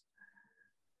sometimes.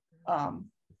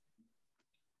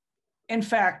 In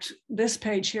fact, this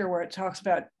page here where it talks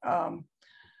about,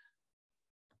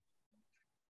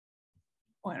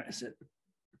 what is it?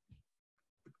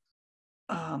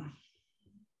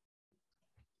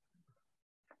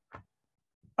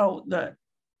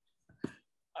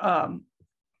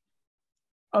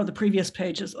 The previous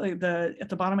pages, at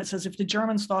the bottom it says, if the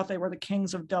Germans thought they were the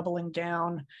kings of doubling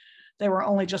down, they were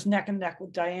only just neck and neck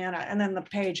with Diana. And then the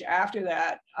page after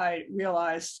that, I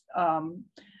realized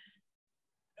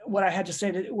what I had to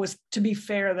say was, to be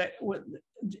fair, that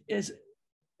is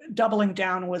doubling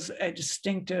down was a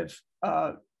distinctive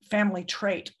family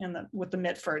trait with the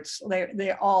Mitfords.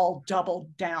 They all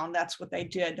doubled down. That's what they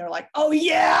did. They're like, oh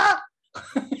yeah.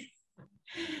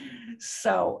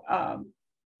 So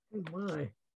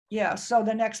yeah, so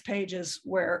the next page is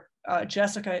where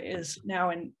Jessica is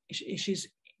now she's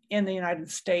in the United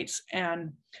States,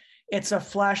 and it's a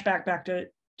flashback back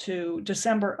to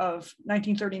December of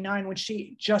 1939, when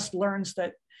she just learns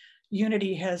that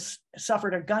Unity has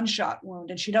suffered a gunshot wound,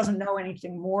 and she doesn't know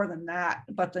anything more than that,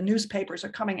 but the newspapers are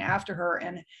coming after her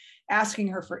and asking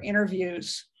her for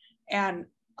interviews. And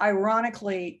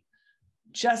ironically,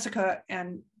 Jessica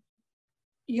and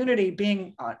Unity,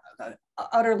 being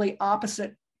utterly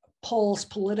opposite poles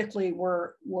politically,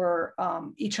 were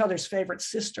each other's favorite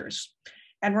sisters,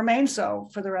 and remain so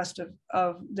for the rest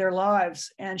of their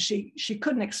lives. And she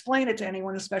couldn't explain it to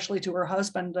anyone, especially to her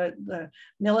husband, the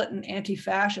militant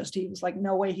anti-fascist. He was like,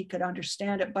 no way he could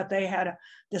understand it, but they had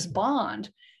this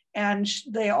bond. And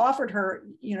they offered her,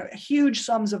 huge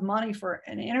sums of money for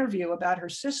an interview about her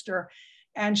sister.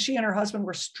 And she and her husband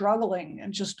were struggling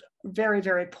and just very,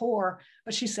 very poor,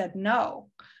 but she said no.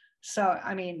 So,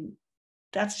 I mean,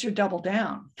 that's your double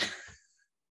down.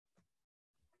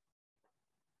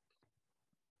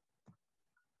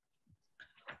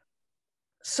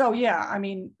 So yeah, I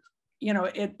mean,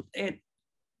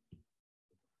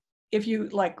 if you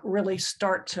like really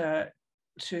start to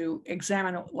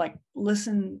examine, like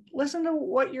listen to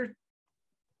what you're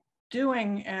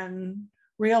doing, and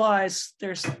realize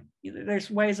there's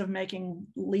ways of making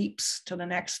leaps to the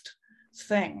next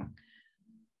thing.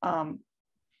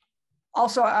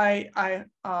 Also, I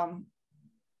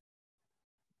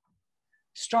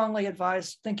strongly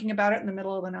advise thinking about it in the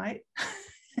middle of the night.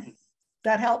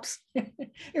 That helps. It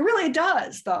really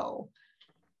does, though.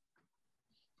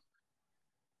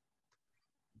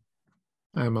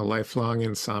 I'm a lifelong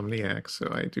insomniac, so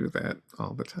I do that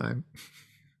all the time.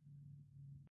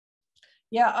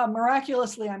 Yeah,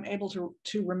 miraculously, I'm able to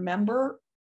remember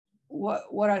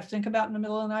what I think about in the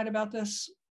middle of the night about this,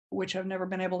 which I've never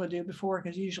been able to do before,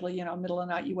 because usually, middle of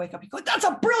the night, you wake up, you go, that's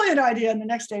a brilliant idea. And the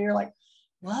next day you're like,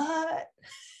 what?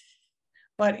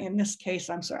 But in this case,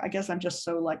 I'm sorry, I guess I'm just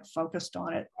so like focused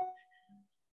on it.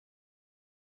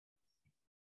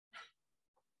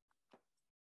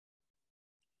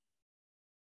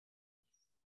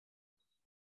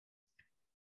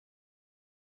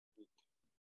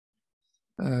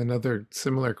 Another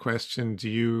similar question. Do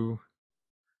you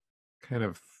kind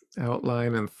of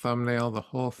outline and thumbnail the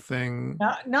whole thing?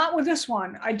 Not with this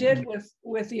one. I did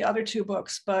with the other two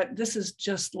books, but this is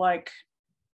just like,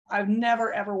 I've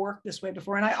never ever worked this way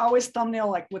before. And I always thumbnail,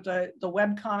 like with the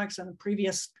web comics and the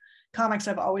previous comics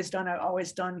I've always done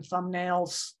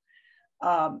thumbnails,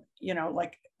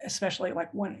 like especially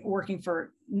like when working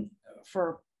for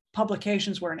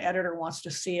publications where an editor wants to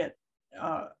see it.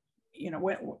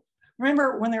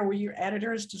 Remember when there were your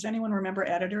editors? Does anyone remember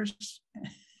editors?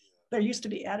 There used to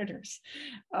be editors.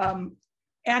 And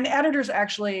editors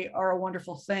actually are a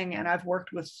wonderful thing. And I've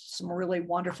worked with some really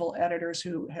wonderful editors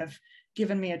who have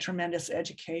given me a tremendous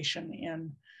education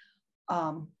in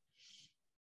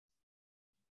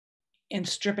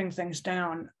stripping things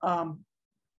down.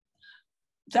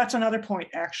 That's another point,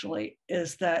 actually,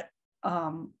 is that,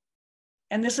 and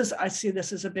I see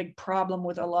this as a big problem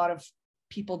with a lot of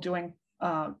people doing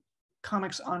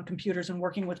comics on computers and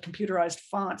working with computerized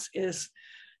fonts, is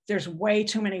there's way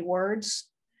too many words.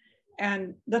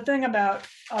 And the thing about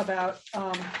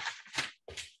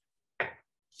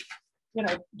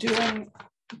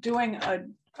doing a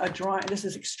drawing, this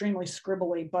is extremely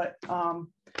scribbly, but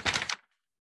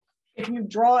if you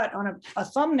draw it on a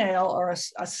thumbnail or a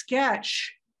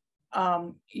sketch,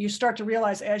 you start to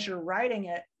realize as you're writing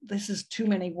it, this is too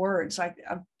many words.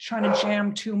 I'm trying to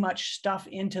jam too much stuff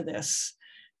into this.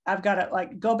 I've got to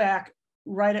like go back,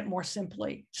 write it more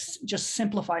simply. Just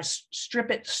simplify,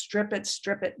 strip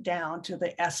it down to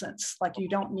the essence. Like you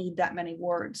don't need that many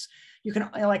words. You can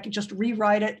like just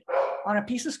rewrite it on a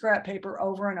piece of scrap paper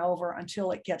over and over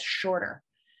until it gets shorter.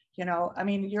 You know, I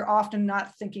mean, you're often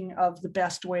not thinking of the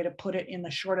best way to put it in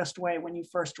the shortest way when you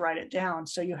first write it down.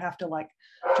 So you have to like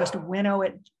just winnow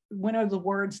the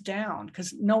words down,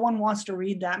 because no one wants to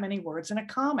read that many words in a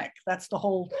comic. That's the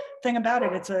whole thing about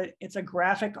it. It's a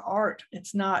graphic art.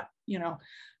 It's not, you know,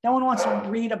 no one wants to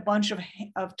read a bunch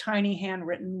of tiny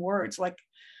handwritten words. Like,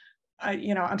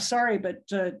 you know, I'm sorry, but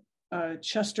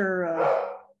Chester,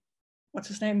 what's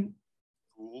his name?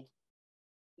 Gould?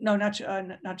 No, not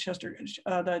Chester.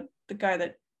 The guy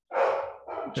that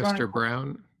Chester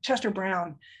Brown. Chester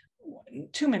Brown.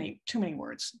 Too many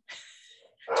words.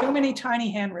 Too many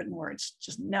tiny handwritten words.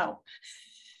 Just no.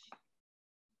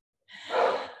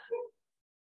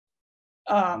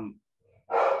 I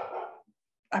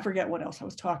forget what else I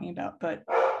was talking about, but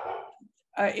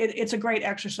it's a great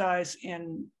exercise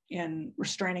in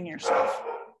restraining yourself.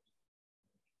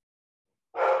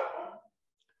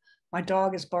 My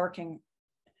dog is barking.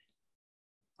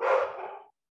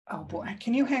 Oh boy,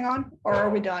 can you hang on, or are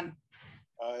we done?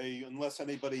 Unless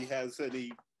anybody has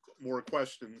any more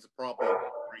questions, probably a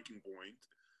breaking point.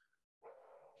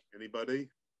 Anybody?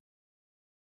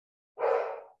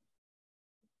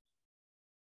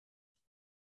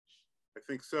 I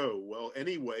think so. Well,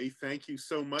 anyway, thank you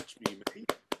so much, Mimi.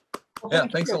 Yeah,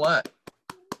 thanks a lot.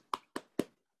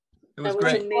 It was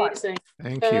great. Amazing.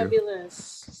 Thank you.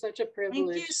 Fabulous. Such a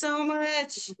privilege. Thank you so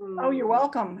much. Oh, you're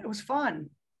welcome. It was fun.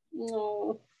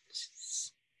 Oh,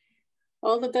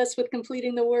 all the best with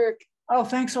completing the work. Oh,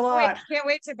 thanks a lot. Can't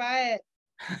wait to buy it.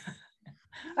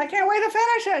 I can't wait to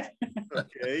finish it.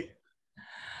 Okay.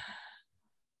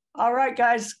 All right,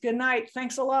 guys. Good night.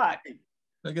 Thanks a lot.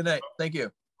 Good night. Thank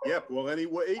you. Yep. Well,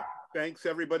 anyway, thanks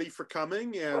everybody for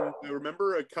coming. And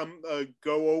remember,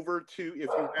 go over to, if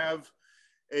you have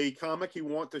a comic you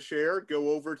want to share, go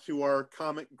over to our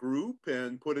comic group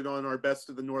and put it on our Best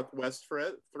of the Northwest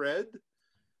thread.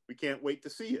 We can't wait to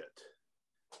see it.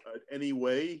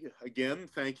 Anyway, again,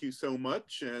 thank you so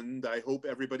much. And I hope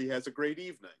everybody has a great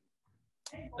evening.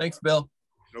 Thanks, Bill.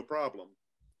 No problem.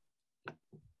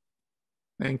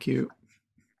 Thank you.